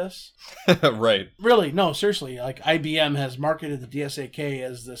like this. Right. Really, no, seriously. Like, IBM has marketed the DS8K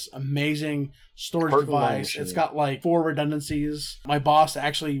as this amazing storage device. It's got like 4 redundancies. My boss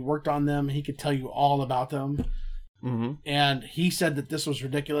actually worked on them. He could tell you all about them. And he said that this was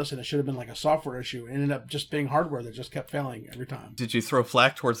ridiculous and it should have been like a software issue. It ended up just being hardware that just kept failing every time. Did you throw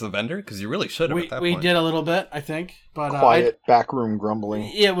flack towards the vendor? Because you really should have at that point. We did a little bit, I think. But quiet backroom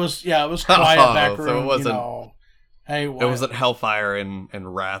grumbling. It was quiet backroom. So it wasn't, you know, hey, it wasn't hellfire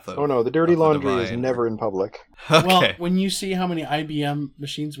and wrath of... Oh no, the dirty laundry is never in public. Okay. Well, when you see how many IBM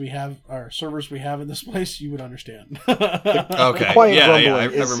machines we have, or servers we have in this place, you would understand. Okay. Quiet grumbling I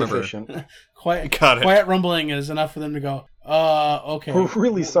is remember. sufficient. Quiet rumbling is enough for them to go, okay. We're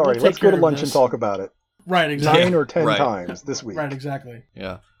really sorry. We'll Let's go to lunch this. and talk about it. Right, exactly. 9 or 10 times this week. Right, exactly.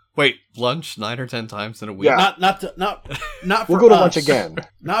 Yeah. Wait, lunch 9 or 10 times in a week? Yeah. Not for us. We'll go to lunch again.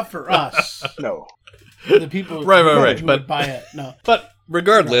 Not for us. No. For the people who would buy it. No. But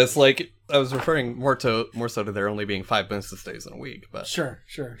regardless, like, I was referring more so to there only being 5 business days in a week. But Sure.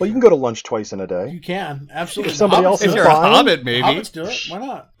 Well, you can go to lunch twice in a day. You can, absolutely. If somebody else if is you're fine, a hobbit, maybe. Hobbits do it. Why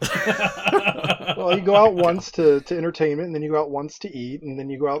not? Well, you go out once to entertainment, and then you go out once to eat, and then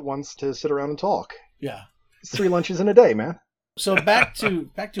you go out once to sit around and talk. Yeah. It's 3 lunches in a day, man. So back to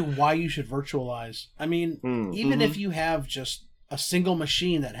why you should virtualize. I mean, even if you have just a single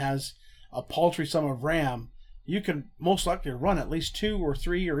machine that has a paltry sum of RAM, you can most likely run at least 2 or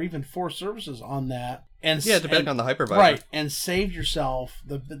 3 or even 4 services on that. And depending on the hypervisor. Right, and save yourself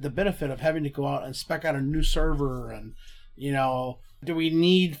the benefit of having to go out and spec out a new server. And, you know, do we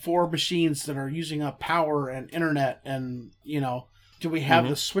need 4 machines that are using up power and internet? And, you know, do we have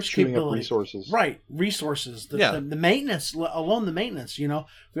the switch capability? Resources. Right, resources. The maintenance, alone the maintenance, you know.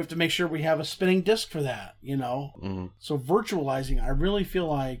 We have to make sure we have a spinning disk for that, you know. So virtualizing, I really feel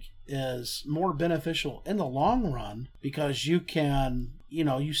like, is more beneficial in the long run because you can, you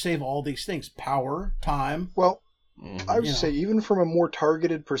know, you save all these things. Power, time. Well, I would say even from a more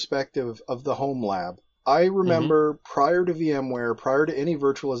targeted perspective of the home lab, I remember prior to VMware, prior to any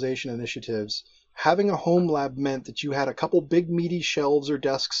virtualization initiatives, having a home lab meant that you had a couple big meaty shelves or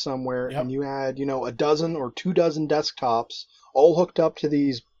desks somewhere, and you had, you know, a dozen or 2 dozen desktops all hooked up to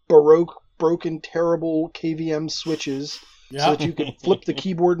these baroque, broken, terrible KVM switches so that you could flip the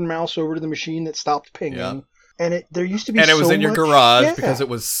keyboard and mouse over to the machine that stopped pinging. Yeah. And there used to be and it was so in your much, garage because it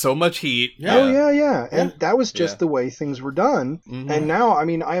was so much heat. Yeah. And that was just the way things were done. And now, I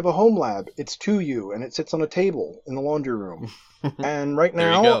mean, I have a home lab. It's 2U, and it sits on a table in the laundry room. And right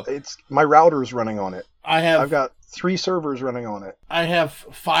now, it's my router's running on it. I've got 3 servers running on it. I have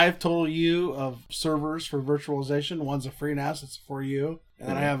 5 total U of servers for virtualization. One's a FreeNAS, it's a 4U. And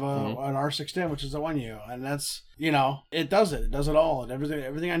then I have an R610, which is a 1U. And that's, you know, it does it. It does it all. And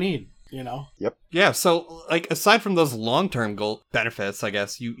everything I need, you know? Yep. Yeah, so, like, aside from those long-term benefits, I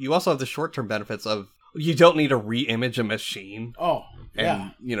guess, you also have the short-term benefits of you don't need to re-image a machine. Oh,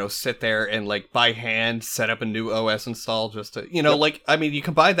 yeah. And, sit there and, like, by hand set up a new OS install just to, like, I mean, you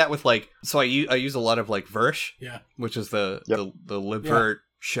combine that with, like, so I use a lot of, like, Versh, which is the libvirt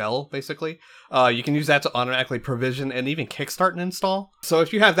shell, basically. You can use that to automatically provision and even kickstart an install. So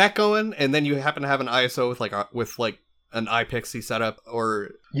if you have that going, and then you happen to have an ISO with an iPixie setup,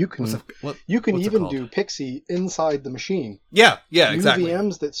 or you can even do Pixie inside the machine. Yeah, exactly.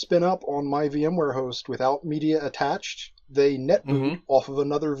 VMs that spin up on my VMware host without media attached, they net boot off of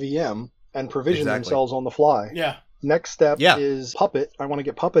another VM and provision themselves on the fly. Yeah. Next step is Puppet. I want to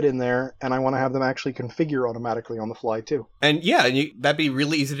get Puppet in there, and I want to have them actually configure automatically on the fly, too. And that'd be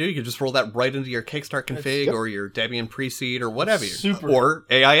really easy to do. You could just roll that right into your Kickstart config or your Debian pre-seed or whatever. Super. Or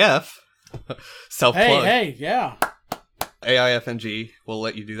AIF. Self-plug. Hey, yeah. AIFNG will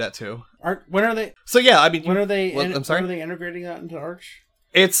let you do that, too. When are they... So, yeah, I mean... When are they... I'm sorry? When are they integrating that into Arch?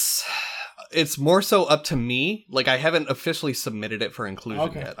 It's more so up to me. Like, I haven't officially submitted it for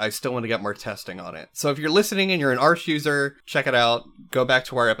inclusion yet. I still want to get more testing on it. So if you're listening and you're an Arch user, check it out. Go back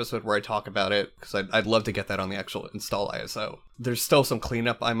to our episode where I talk about it, because I'd love to get that on the actual install ISO. There's still some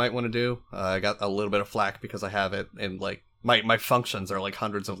cleanup I might want to do. I got a little bit of flack because I have it, and, like, my functions are, like,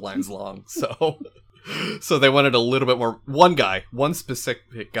 hundreds of lines long, so... So they wanted a little bit more. One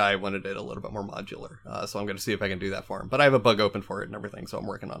specific guy wanted it a little bit more modular. So I'm going to see if I can do that for him. But I have a bug open for it and everything, so I'm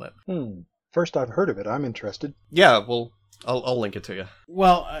working on it. First I've heard of it. I'm interested. Yeah, well, I'll link it to you.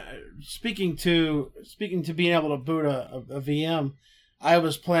 Well, speaking to being able to boot a VM, I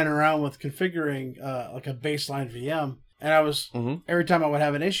was playing around with configuring like a baseline VM. And I was, every time I would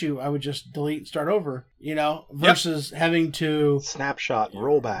have an issue, I would just delete and start over, versus having to... Snapshot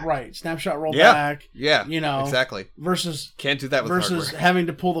rollback. Right, snapshot rollback. Yeah, exactly. Versus... Can't do that with versus hardware. Having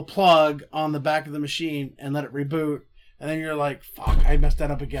to pull the plug on the back of the machine and let it reboot. And then you're like, fuck, I messed that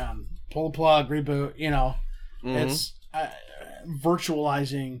up again. Pull the plug, reboot, It's...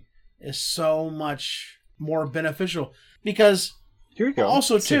 virtualizing is so much more beneficial. Because... Here you go.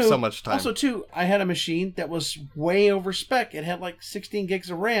 Also, Saves so much time. I had a machine that was way over spec. It had like 16 gigs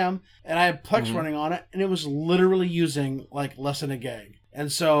of RAM, and I had Plex running on it, and it was literally using like less than a gig. And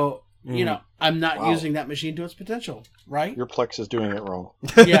so, I'm not using that machine to its potential, right? Your Plex is doing it wrong.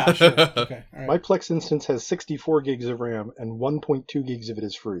 Yeah, sure. Okay. All right. My Plex instance has 64 gigs of RAM, and 1.2 gigs of it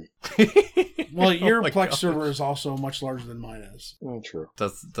is free. Well, your Plex server is also much larger than mine is. True.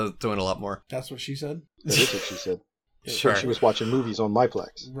 That's doing a lot more. That's what she said? That is what she said. Sure. She was watching movies on my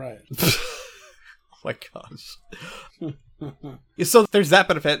Plex. Right. Oh my gosh. So there's that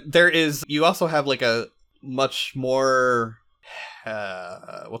benefit. You also have like a much more,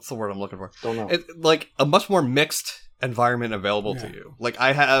 what's the word I'm looking for? Don't know. Like a much more mixed environment available to you. Like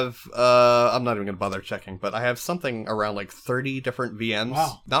I have, I'm not even going to bother checking, but I have something around like 30 different VMs.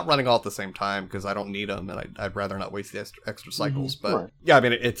 Wow. Not running all at the same time because I don't need them and I'd rather not waste the extra cycles. But yeah, I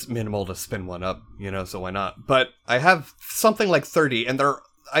mean, it's minimal to spin one up, so why not? But I have something like 30 and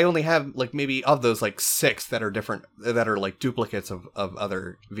I only have like maybe of those like 6 that are different, that are like duplicates of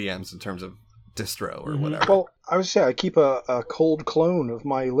other VMs in terms of distro or whatever. Well, I would say I keep a cold clone of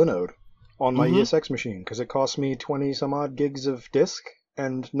my Linode on my ESX machine because it costs me 20 some odd gigs of disk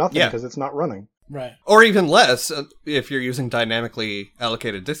and nothing because it's not running. Right. Or even less if you're using dynamically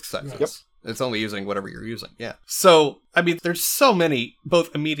allocated disk sizes. Yep. It's only using whatever you're using. Yeah. So, I mean, there's so many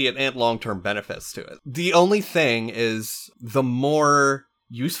both immediate and long-term benefits to it. The only thing is the more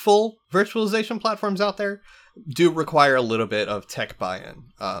useful virtualization platforms out there do require a little bit of tech buy-in.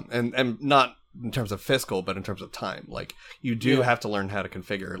 And not in terms of fiscal, but in terms of time. Like, you do have to learn how to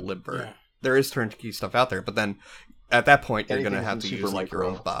configure libvirt. Yeah. There is turnkey stuff out there, but then at that point, you're going to have to use like your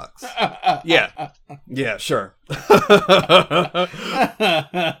own box. Yeah, sure.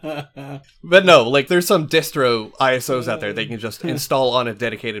 But no, like there's some distro ISOs out there that you can just install on a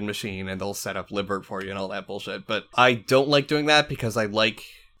dedicated machine and they'll set up libvirt for you and all that bullshit. But I don't like doing that because I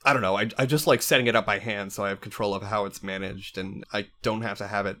don't know, I just like setting it up by hand so I have control of how it's managed and I don't have to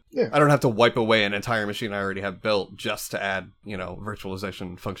have it. Yeah. I don't have to wipe away an entire machine I already have built just to add,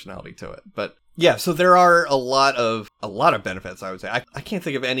 virtualization functionality to it. But yeah, so there are a lot of benefits, I would say. I can't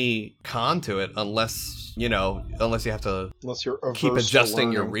think of any con to it unless you have to keep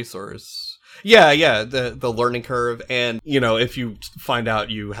adjusting your resource. Yeah, the learning curve. And, if you find out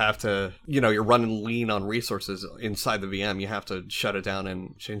you have to, you're running lean on resources inside the VM, you have to shut it down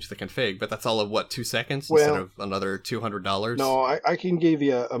and change the config. But that's all of, 2 seconds instead of another $200? No, I can give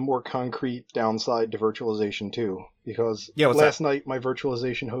you a more concrete downside to virtualization, too. Because last night my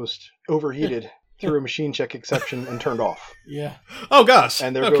virtualization host overheated, threw a machine check exception, and turned off. Yeah. Oh, gosh.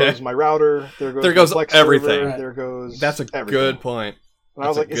 And there goes my router, there goes everything. server, there goes That's a everything. good point. And I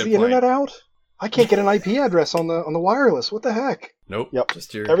was like, is the internet out? I can't get an IP address on the wireless. What the heck? Nope. Yep.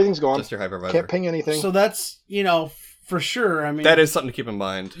 Everything's gone. Just your hypervisor. Can't ping anything. So that's, for sure. I mean, that is something to keep in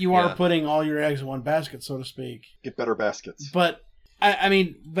mind. You are putting all your eggs in one basket, so to speak. Get better baskets. But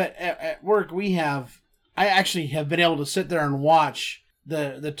at work I actually have been able to sit there and watch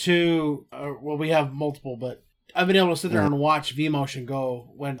the two. We have multiple, but I've been able to sit there and watch vMotion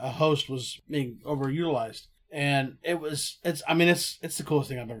go when a host was being overutilized, and it's the coolest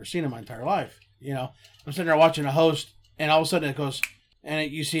thing I've ever seen in my entire life. I'm sitting there watching a host, and all of a sudden it goes, and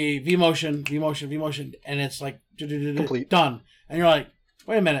you see vMotion, and it's like complete, done, and you're like,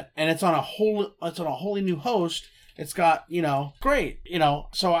 wait a minute, and it's on a wholly new host. It's got great,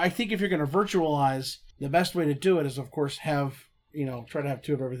 So I think if you're going to virtualize, the best way to do it is, of course, try to have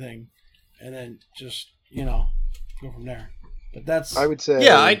two of everything, and then just go from there. But that's, I would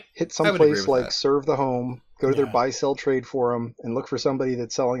say, hit some place like that. Serve the Home, go to their buy-sell trade forum, and look for somebody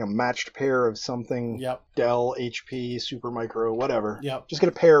that's selling a matched pair of something. Yep. Dell, HP, Supermicro, whatever. Yep. Just get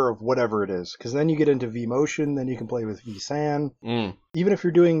a pair of whatever it is, because then you get into vMotion, then you can play with vSAN. Even if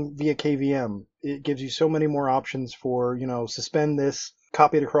you're doing via KVM, it gives you so many more options for, suspend this,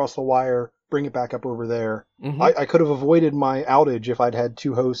 copy it across the wire, bring it back up over there. I could have avoided my outage if I'd had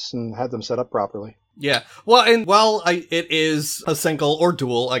two hosts and had them set up properly. Yeah. Well, and while it is a single or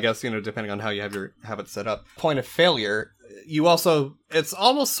dual, I guess, depending on how you have it set up, point of failure, it's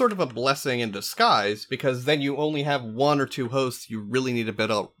almost sort of a blessing in disguise, because then you only have one or two hosts you really need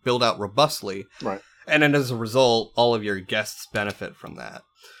to build out robustly. Right. And then as a result, all of your guests benefit from that.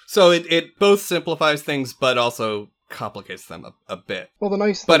 So it both simplifies things, but also complicates them a bit. Well, the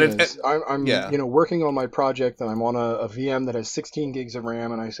nice thing is I'm working on my project, and I'm on a VM that has 16 gigs of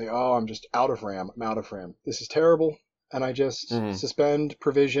RAM, and I say, oh, I'm just out of RAM. I'm out of RAM. This is terrible. And I just suspend,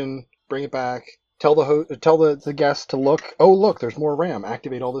 provision, bring it back, tell the guest to look. Oh, look, there's more RAM.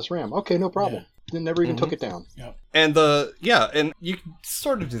 Activate all this RAM. Okay, no problem. Yeah. Never even took it down. Yep. And and you can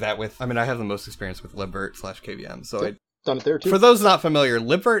sort of do that with, I have the most experience with libvirt/KVM, so done it there too. For those not familiar,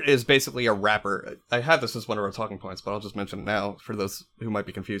 libvirt is basically a wrapper. I had this as one of our talking points, but I'll just mention it now for those who might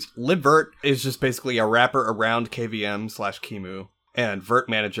be confused. libvirt is just basically a wrapper around KVM/QEMU, and Virt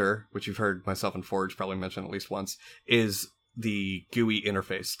Manager, which you've heard myself and Forge probably mention at least once, is the GUI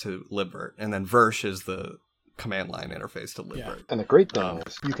interface to libvirt, and then Virsh is the command line interface to libvirt. Yeah. And the great thing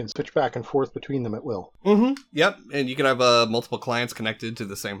is you can switch back and forth between them at will. Yep, and you can have multiple clients connected to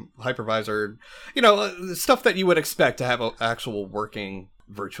the same hypervisor. Stuff that you would expect to have an actual working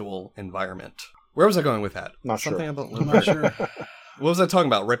virtual environment. Where was I going with that? Something about libvirt. Not sure. What was I talking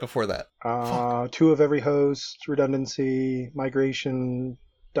about right before that? Two of every host, redundancy, migration,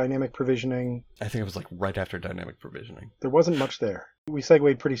 dynamic provisioning. I think it was like right after dynamic provisioning. There wasn't much there. We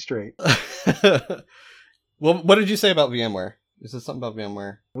segued pretty straight. Well, what did you say about VMware? Is there something about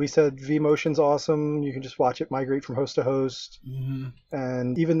VMware? We said vMotion's awesome. You can just watch it migrate from host to host.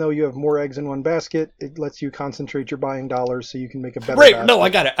 And even though you have more eggs in one basket, it lets you concentrate your buying dollars so you can make a better basket. No, I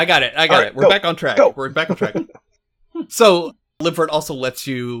got it. We're back on track. We're back on track. So libvirt also lets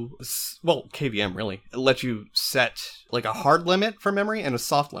you, KVM really, it lets you set like a hard limit for memory and a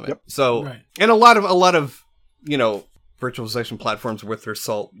soft limit. Yep. So, and a lot of, virtualization platforms with their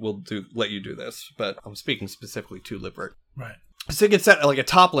salt will let you do this, but I'm speaking specifically to libvirt. Right. So you can set like a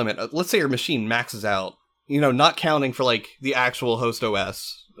top limit. Let's say your machine maxes out, not counting for like the actual host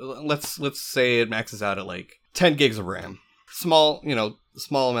OS. Let's say it maxes out at like 10 gigs of RAM. Small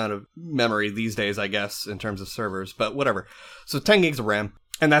amount of memory these days, I guess, in terms of servers, but whatever. So 10 gigs of RAM,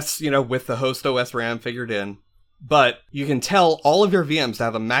 and that's, with the host OS RAM figured in. But you can tell all of your VMs to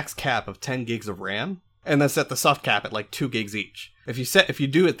have a max cap of 10 gigs of RAM, and then set the soft cap at like 2 gigs each. If you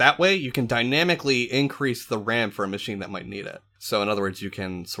do it that way, you can dynamically increase the RAM for a machine that might need it. So in other words, you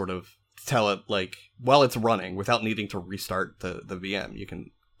can sort of tell it like while it's running without needing to restart the VM. You can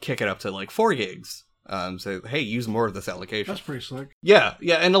kick it up to like 4 gigs. Say, hey, use more of this allocation. That's pretty slick. Yeah,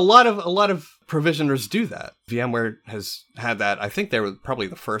 and a lot of provisioners do that. VMware has had that. I think they were probably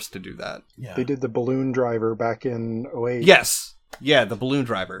the first to do that. Yeah. They did the balloon driver back in 2008. Yes. Yeah, the balloon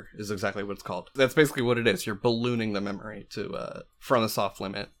driver is exactly what it's called. That's basically what it is. You're ballooning the memory to from a soft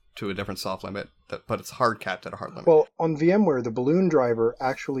limit to a different soft limit, but it's hard capped at a hard limit. Well, on VMware, the balloon driver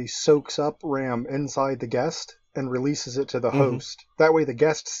actually soaks up RAM inside the guest and releases it to the host. That way the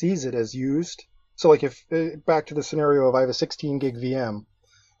guest sees it as used. So like if, back to the scenario of I have a 16 gig VM,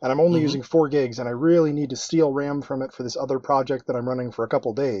 and I'm only using 4 gigs, and I really need to steal RAM from it for this other project that I'm running for a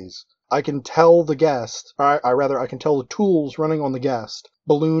couple days, I can tell the guest, I can tell the tools running on the guest,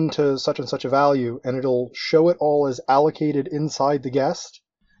 balloon to such and such a value, and it'll show it all as allocated inside the guest.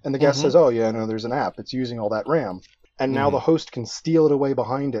 And the guest says, oh yeah, no, there's an app. It's using all that RAM. And now the host can steal it away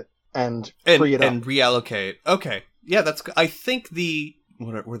behind it and free it up. And reallocate. Okay. Yeah, I think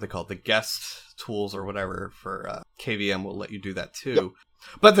what are they called? The guest tools or whatever for KVM will let you do that too. Yep.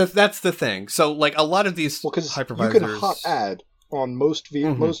 But that's the thing. So, like, a lot of these hypervisors... you can hot add on most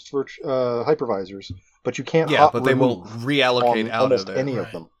hypervisors, but you can't hot but they won't reallocate out almost of it. any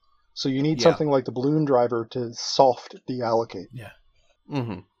of them. So you need something like the balloon driver to soft deallocate. Yeah.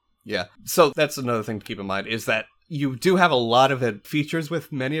 Mm-hmm. Yeah. So that's another thing to keep in mind, is that you do have a lot of features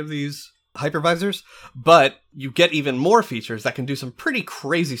with many of these hypervisors, but you get even more features that can do some pretty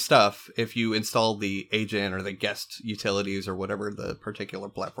crazy stuff if you install the agent or the guest utilities or whatever the particular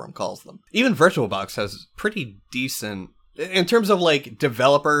platform calls them. Even VirtualBox has pretty decent, in terms of like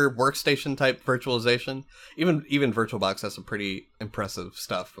developer workstation type virtualization, even VirtualBox has some pretty impressive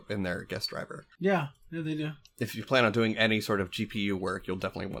stuff in their guest driver. Yeah, they do. If you plan on doing any sort of GPU work, you'll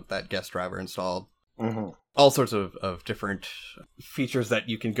definitely want that guest driver installed. Mm-hmm. All sorts of different features that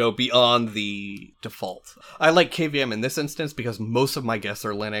you can go beyond the default. I like KVM in this instance because most of my guests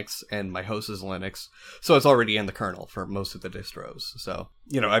are Linux and my host is Linux, so it's already in the kernel for most of the distros. So,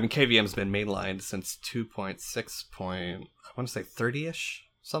 KVM's been mainlined since 2.6 I want to say 30-ish,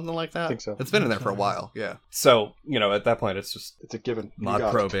 something like that. I think so. It's been in there for a while, yeah. So, at that point, it's a given. Mod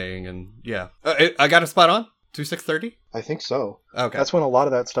probing and, yeah. I got a spot on? 2630? I think so. Okay. That's when a lot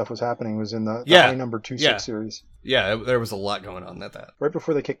of that stuff was happening, was in the high number 26 series. Yeah, there was a lot going on at that. Right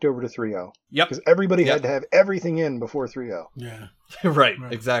before they kicked over to 3.0. Yep. Because everybody had to have everything in before 3.0. Yeah. right,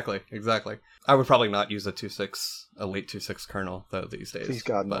 exactly. I would probably not use a late 2.6 kernel, though, these days. Please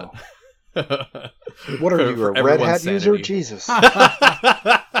God, no. What are you, a Red Hat user? Jesus.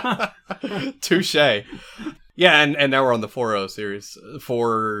 Touche. Yeah, and now we're on the 4.0 series.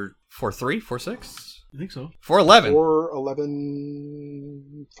 4.3? 4.6? I think so. 4.11.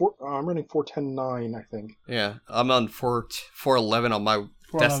 4.11. I'm running 4.10.9, I think. Yeah, I'm on 4.11 on my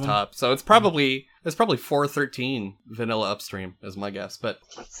desktop, so it's probably 4.13 vanilla upstream is my guess. But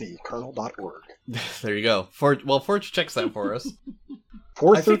let's see, kernel.org. There you go. Forge checks that for us.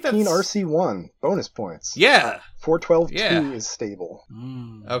 4.13 RC1 bonus points. Yeah. 4.12.2 is stable.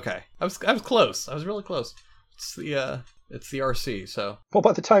 Okay, I was close. I was really close. It's the RC. So well,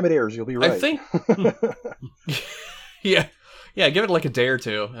 by the time it airs, you'll be right. I think. Yeah, give it like a day or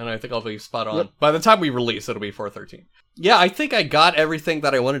two, and I think I'll be spot on. Yep. By the time we release, it'll be 4.13. Yeah, I think I got everything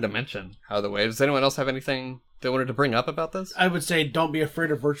that I wanted to mention out of the way. Does anyone else have anything they wanted to bring up about this? I would say don't be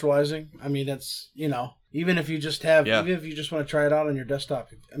afraid of virtualizing. I mean, that's, even if you just even if you just want to try it out on your desktop.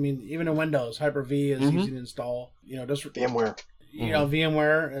 I mean, even in Windows, Hyper-V is easy to install. Just VMware.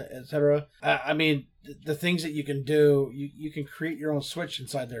 VMware, etc. I mean, the things that you can do, you can create your own switch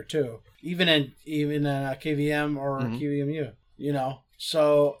inside there too, even in KVM or KVMU.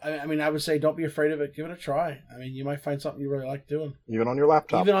 So I mean, I would say don't be afraid of it. Give it a try. I mean, you might find something you really like doing. Even on your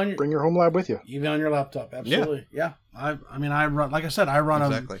laptop. Bring your home lab with you. Even on your laptop, absolutely. Yeah. I run, like I said, I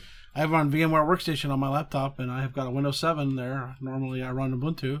run VMware Workstation on my laptop, and I have got a Windows 7 there. Normally, I run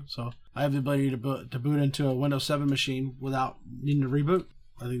Ubuntu, so I have the ability to boot into a Windows 7 machine without needing to reboot.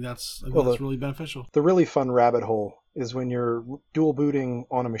 I think that's really beneficial. The really fun rabbit hole is when you're dual booting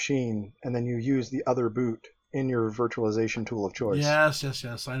on a machine, and then you use the other boot in your virtualization tool of choice.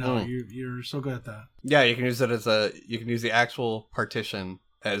 Yes. I know you're so good at that. Yeah, you can use it you can use the actual partition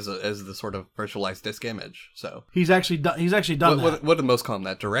as the sort of virtualized disk image. So he's actually done that. What do most call them?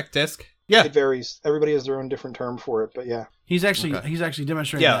 That direct disk? Yeah, it varies. Everybody has their own different term for it, but yeah, he's actually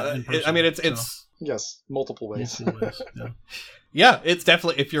demonstrating. that in person, I mean, it's yes, multiple ways. Yeah. Yeah, it's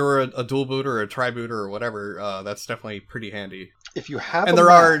definitely, if you're a dual booter or a tri-booter or whatever, that's definitely pretty handy. If you have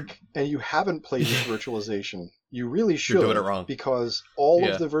and you haven't played with virtualization, you really should. You're doing it wrong. Because all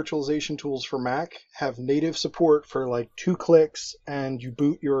of the virtualization tools for Mac have native support for like 2 clicks, and you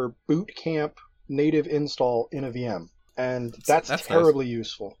boot your Boot Camp native install in a VM. And that's terribly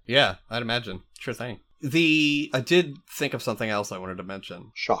useful. Yeah, I'd imagine. Sure thing. I did think of something else I wanted to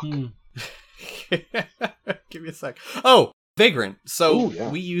mention. Shock. Give me a sec. Oh! Vagrant. So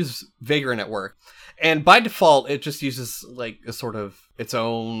we use Vagrant at work, and by default it just uses like a sort of its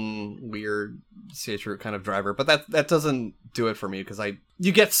own weird chroot kind of driver, but that doesn't do it for me because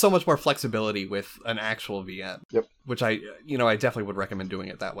you get so much more flexibility with an actual VM. Yep. Which I definitely would recommend doing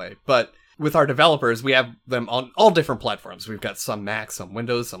it that way. But with our developers, we have them on all different platforms. We've got some Mac, some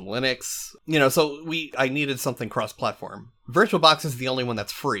Windows, some Linux. So I needed something cross-platform. VirtualBox is the only one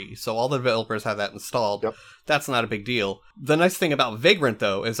that's free, so all the developers have that installed. Yep. That's not a big deal. The nice thing about Vagrant,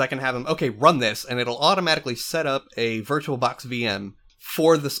 though, is I can have them, run this, and it'll automatically set up a VirtualBox VM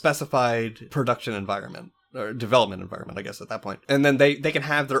for the specified production environment, or development environment, I guess, at that point. And then they can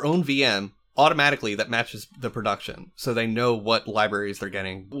have their own VM automatically that matches the production. So they know what libraries they're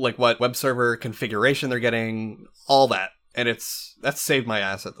getting, like what web server configuration they're getting, all that. And that's saved my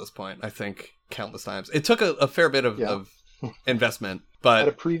ass at this point, I think, countless times. It took a fair bit of investment, but at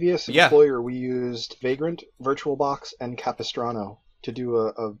a previous employer, we used Vagrant, VirtualBox, and Capistrano to do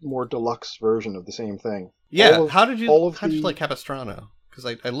a more deluxe version of the same thing. Yeah, how did you like Capistrano?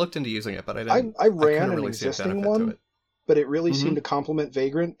 Because I looked into using it, but I didn't. I ran an really existing one, but it really seemed to complement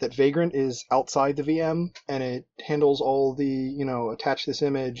Vagrant. That Vagrant is outside the VM, and it handles all the, attach this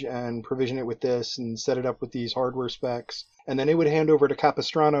image and provision it with this and set it up with these hardware specs. And then it would hand over to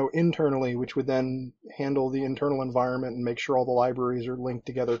Capistrano internally, which would then handle the internal environment and make sure all the libraries are linked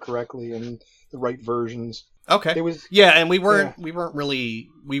together correctly and the right versions. Okay. It was and we weren't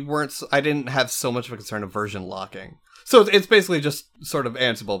I didn't have so much of a concern of version locking. So it's basically just sort of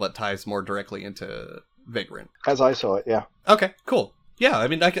Ansible, but ties more directly into Vagrant. As I saw it, yeah. Okay, cool. Yeah, I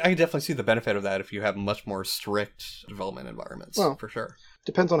mean, I can definitely see the benefit of that if you have much more strict development environments, for sure.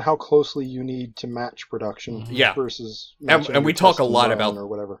 Depends on how closely you need to match production versus and we talk a lot about or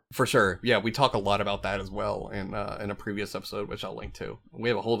whatever. For sure. Yeah, we talk a lot about that as well in a previous episode, which I'll link to. We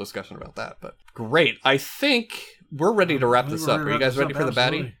have a whole discussion about that, but great. I think we're ready to wrap this up. Are you guys ready for the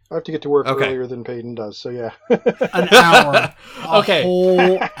baddie? I have to get to work earlier than Peyton does, so yeah. An hour. A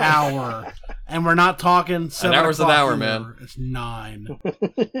whole hour. And we're not talking 7 an hour's o'clock an hour, either. man. It's 9.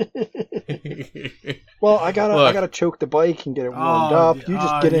 Well, I gotta choke the bike and get it warmed up. You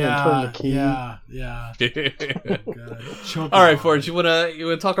just get in and turn the key. Yeah. All right, Forge, you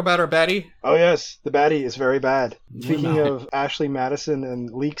wanna talk about our baddie? Oh yes, the baddie is very bad. Speaking of Ashley Madison and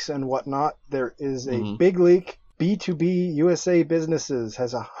leaks and whatnot, there is a big leak. B2B USA Businesses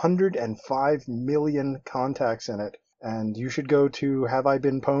has 105 million contacts in it, and you should go to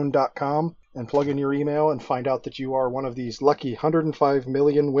haveibeenpwned.com and plug in your email and find out that you are one of these lucky 105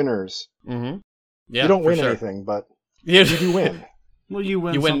 million winners. Mm-hmm. Yeah, you don't win anything, but you do win. Well, you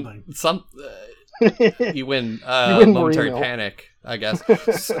win something. You win momentary panic, I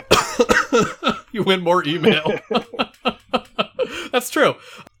guess. You win more email. That's true.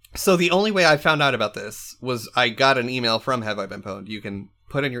 So the only way I found out about this was I got an email from Have I Been Pwned. You can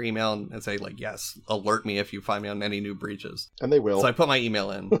put in your email and say, like, yes, alert me if you find me on any new breaches. And they will. So I put my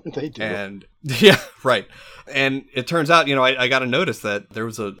email in. They do. And yeah, right. And it turns out, I got a notice that there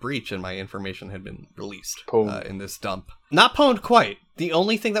was a breach and my information had been released in this dump. Not pwned quite. The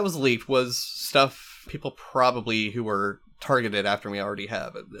only thing that was leaked was stuff people probably who were targeted after me already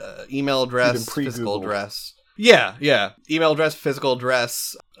have. Email address, physical address. Yeah. Email address, physical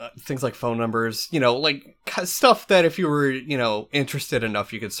address, things like phone numbers, like stuff that if you were, interested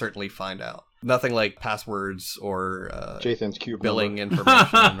enough, you could certainly find out. Nothing like passwords or Jathan's cube billing number.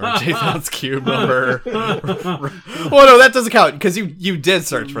 information or Jathan's cube number. Well, no, that doesn't count because you did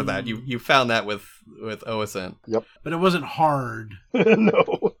search for that. You found that with OSN. Yep. But it wasn't hard.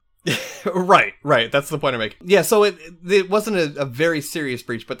 No. Right. That's the point I'm making. Yeah, so it wasn't a very serious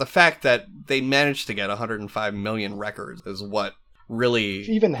breach, but the fact that they managed to get 105 million records is what really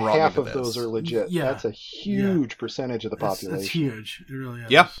even half of those are legit. Yeah. That's a huge percentage of the population. That's huge. It really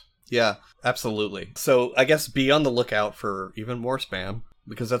is. Yeah, absolutely. So I guess be on the lookout for even more spam,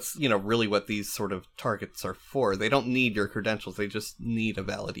 because that's, really what these sort of targets are for. They don't need your credentials. They just need a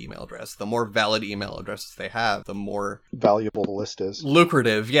valid email address. The more valid email addresses they have, the more valuable the list is.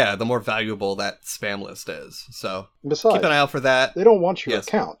 Lucrative, the more valuable that spam list is. So besides, keep an eye out for that. They don't want your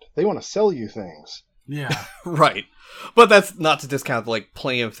account. They want to sell you things. Yeah. Right. But that's not to discount,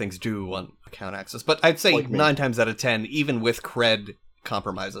 plenty of things do want account access. But I'd say 9 times out of 10, even with cred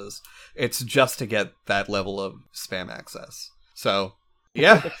compromises, it's just to get that level of spam access. So...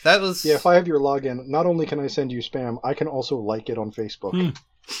 yeah, that was... Yeah, if I have your login, not only can I send you spam, I can also like it on Facebook.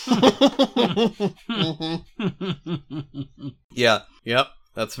 Yep,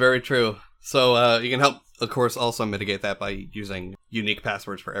 that's very true. So you can help, of course, also mitigate that by using unique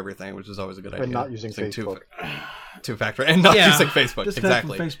passwords for everything, which is always a good idea. And not using Facebook. Two-factor, and not using Facebook, disconnect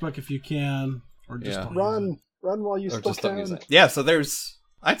from Facebook if you can, or just run while you still can. Yeah, so there's...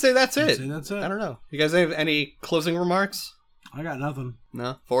 I'd say that's it. I don't know. You guys have any closing remarks? I got nothing.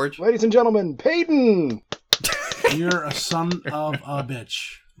 No? Forge? Ladies and gentlemen, Peyton! You're a son of a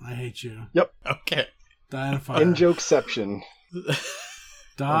bitch. I hate you. Yep. Okay. Die in a fire. In-jokeception.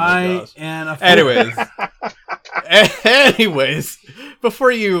 Die in a fire. Anyways,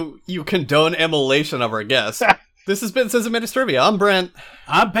 before you condone immolation of our guest, this has been Sins Minutes Trivia. I'm Brent.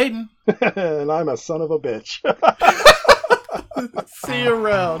 I'm Peyton. And I'm a son of a bitch. See you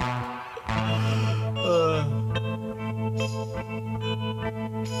around.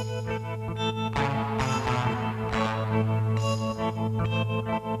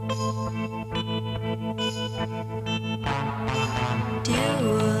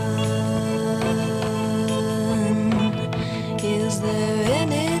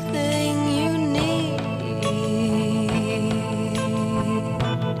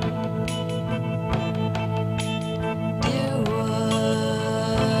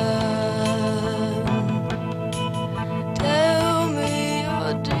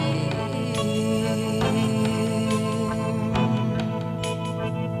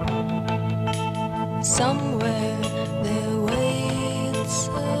 somewhere.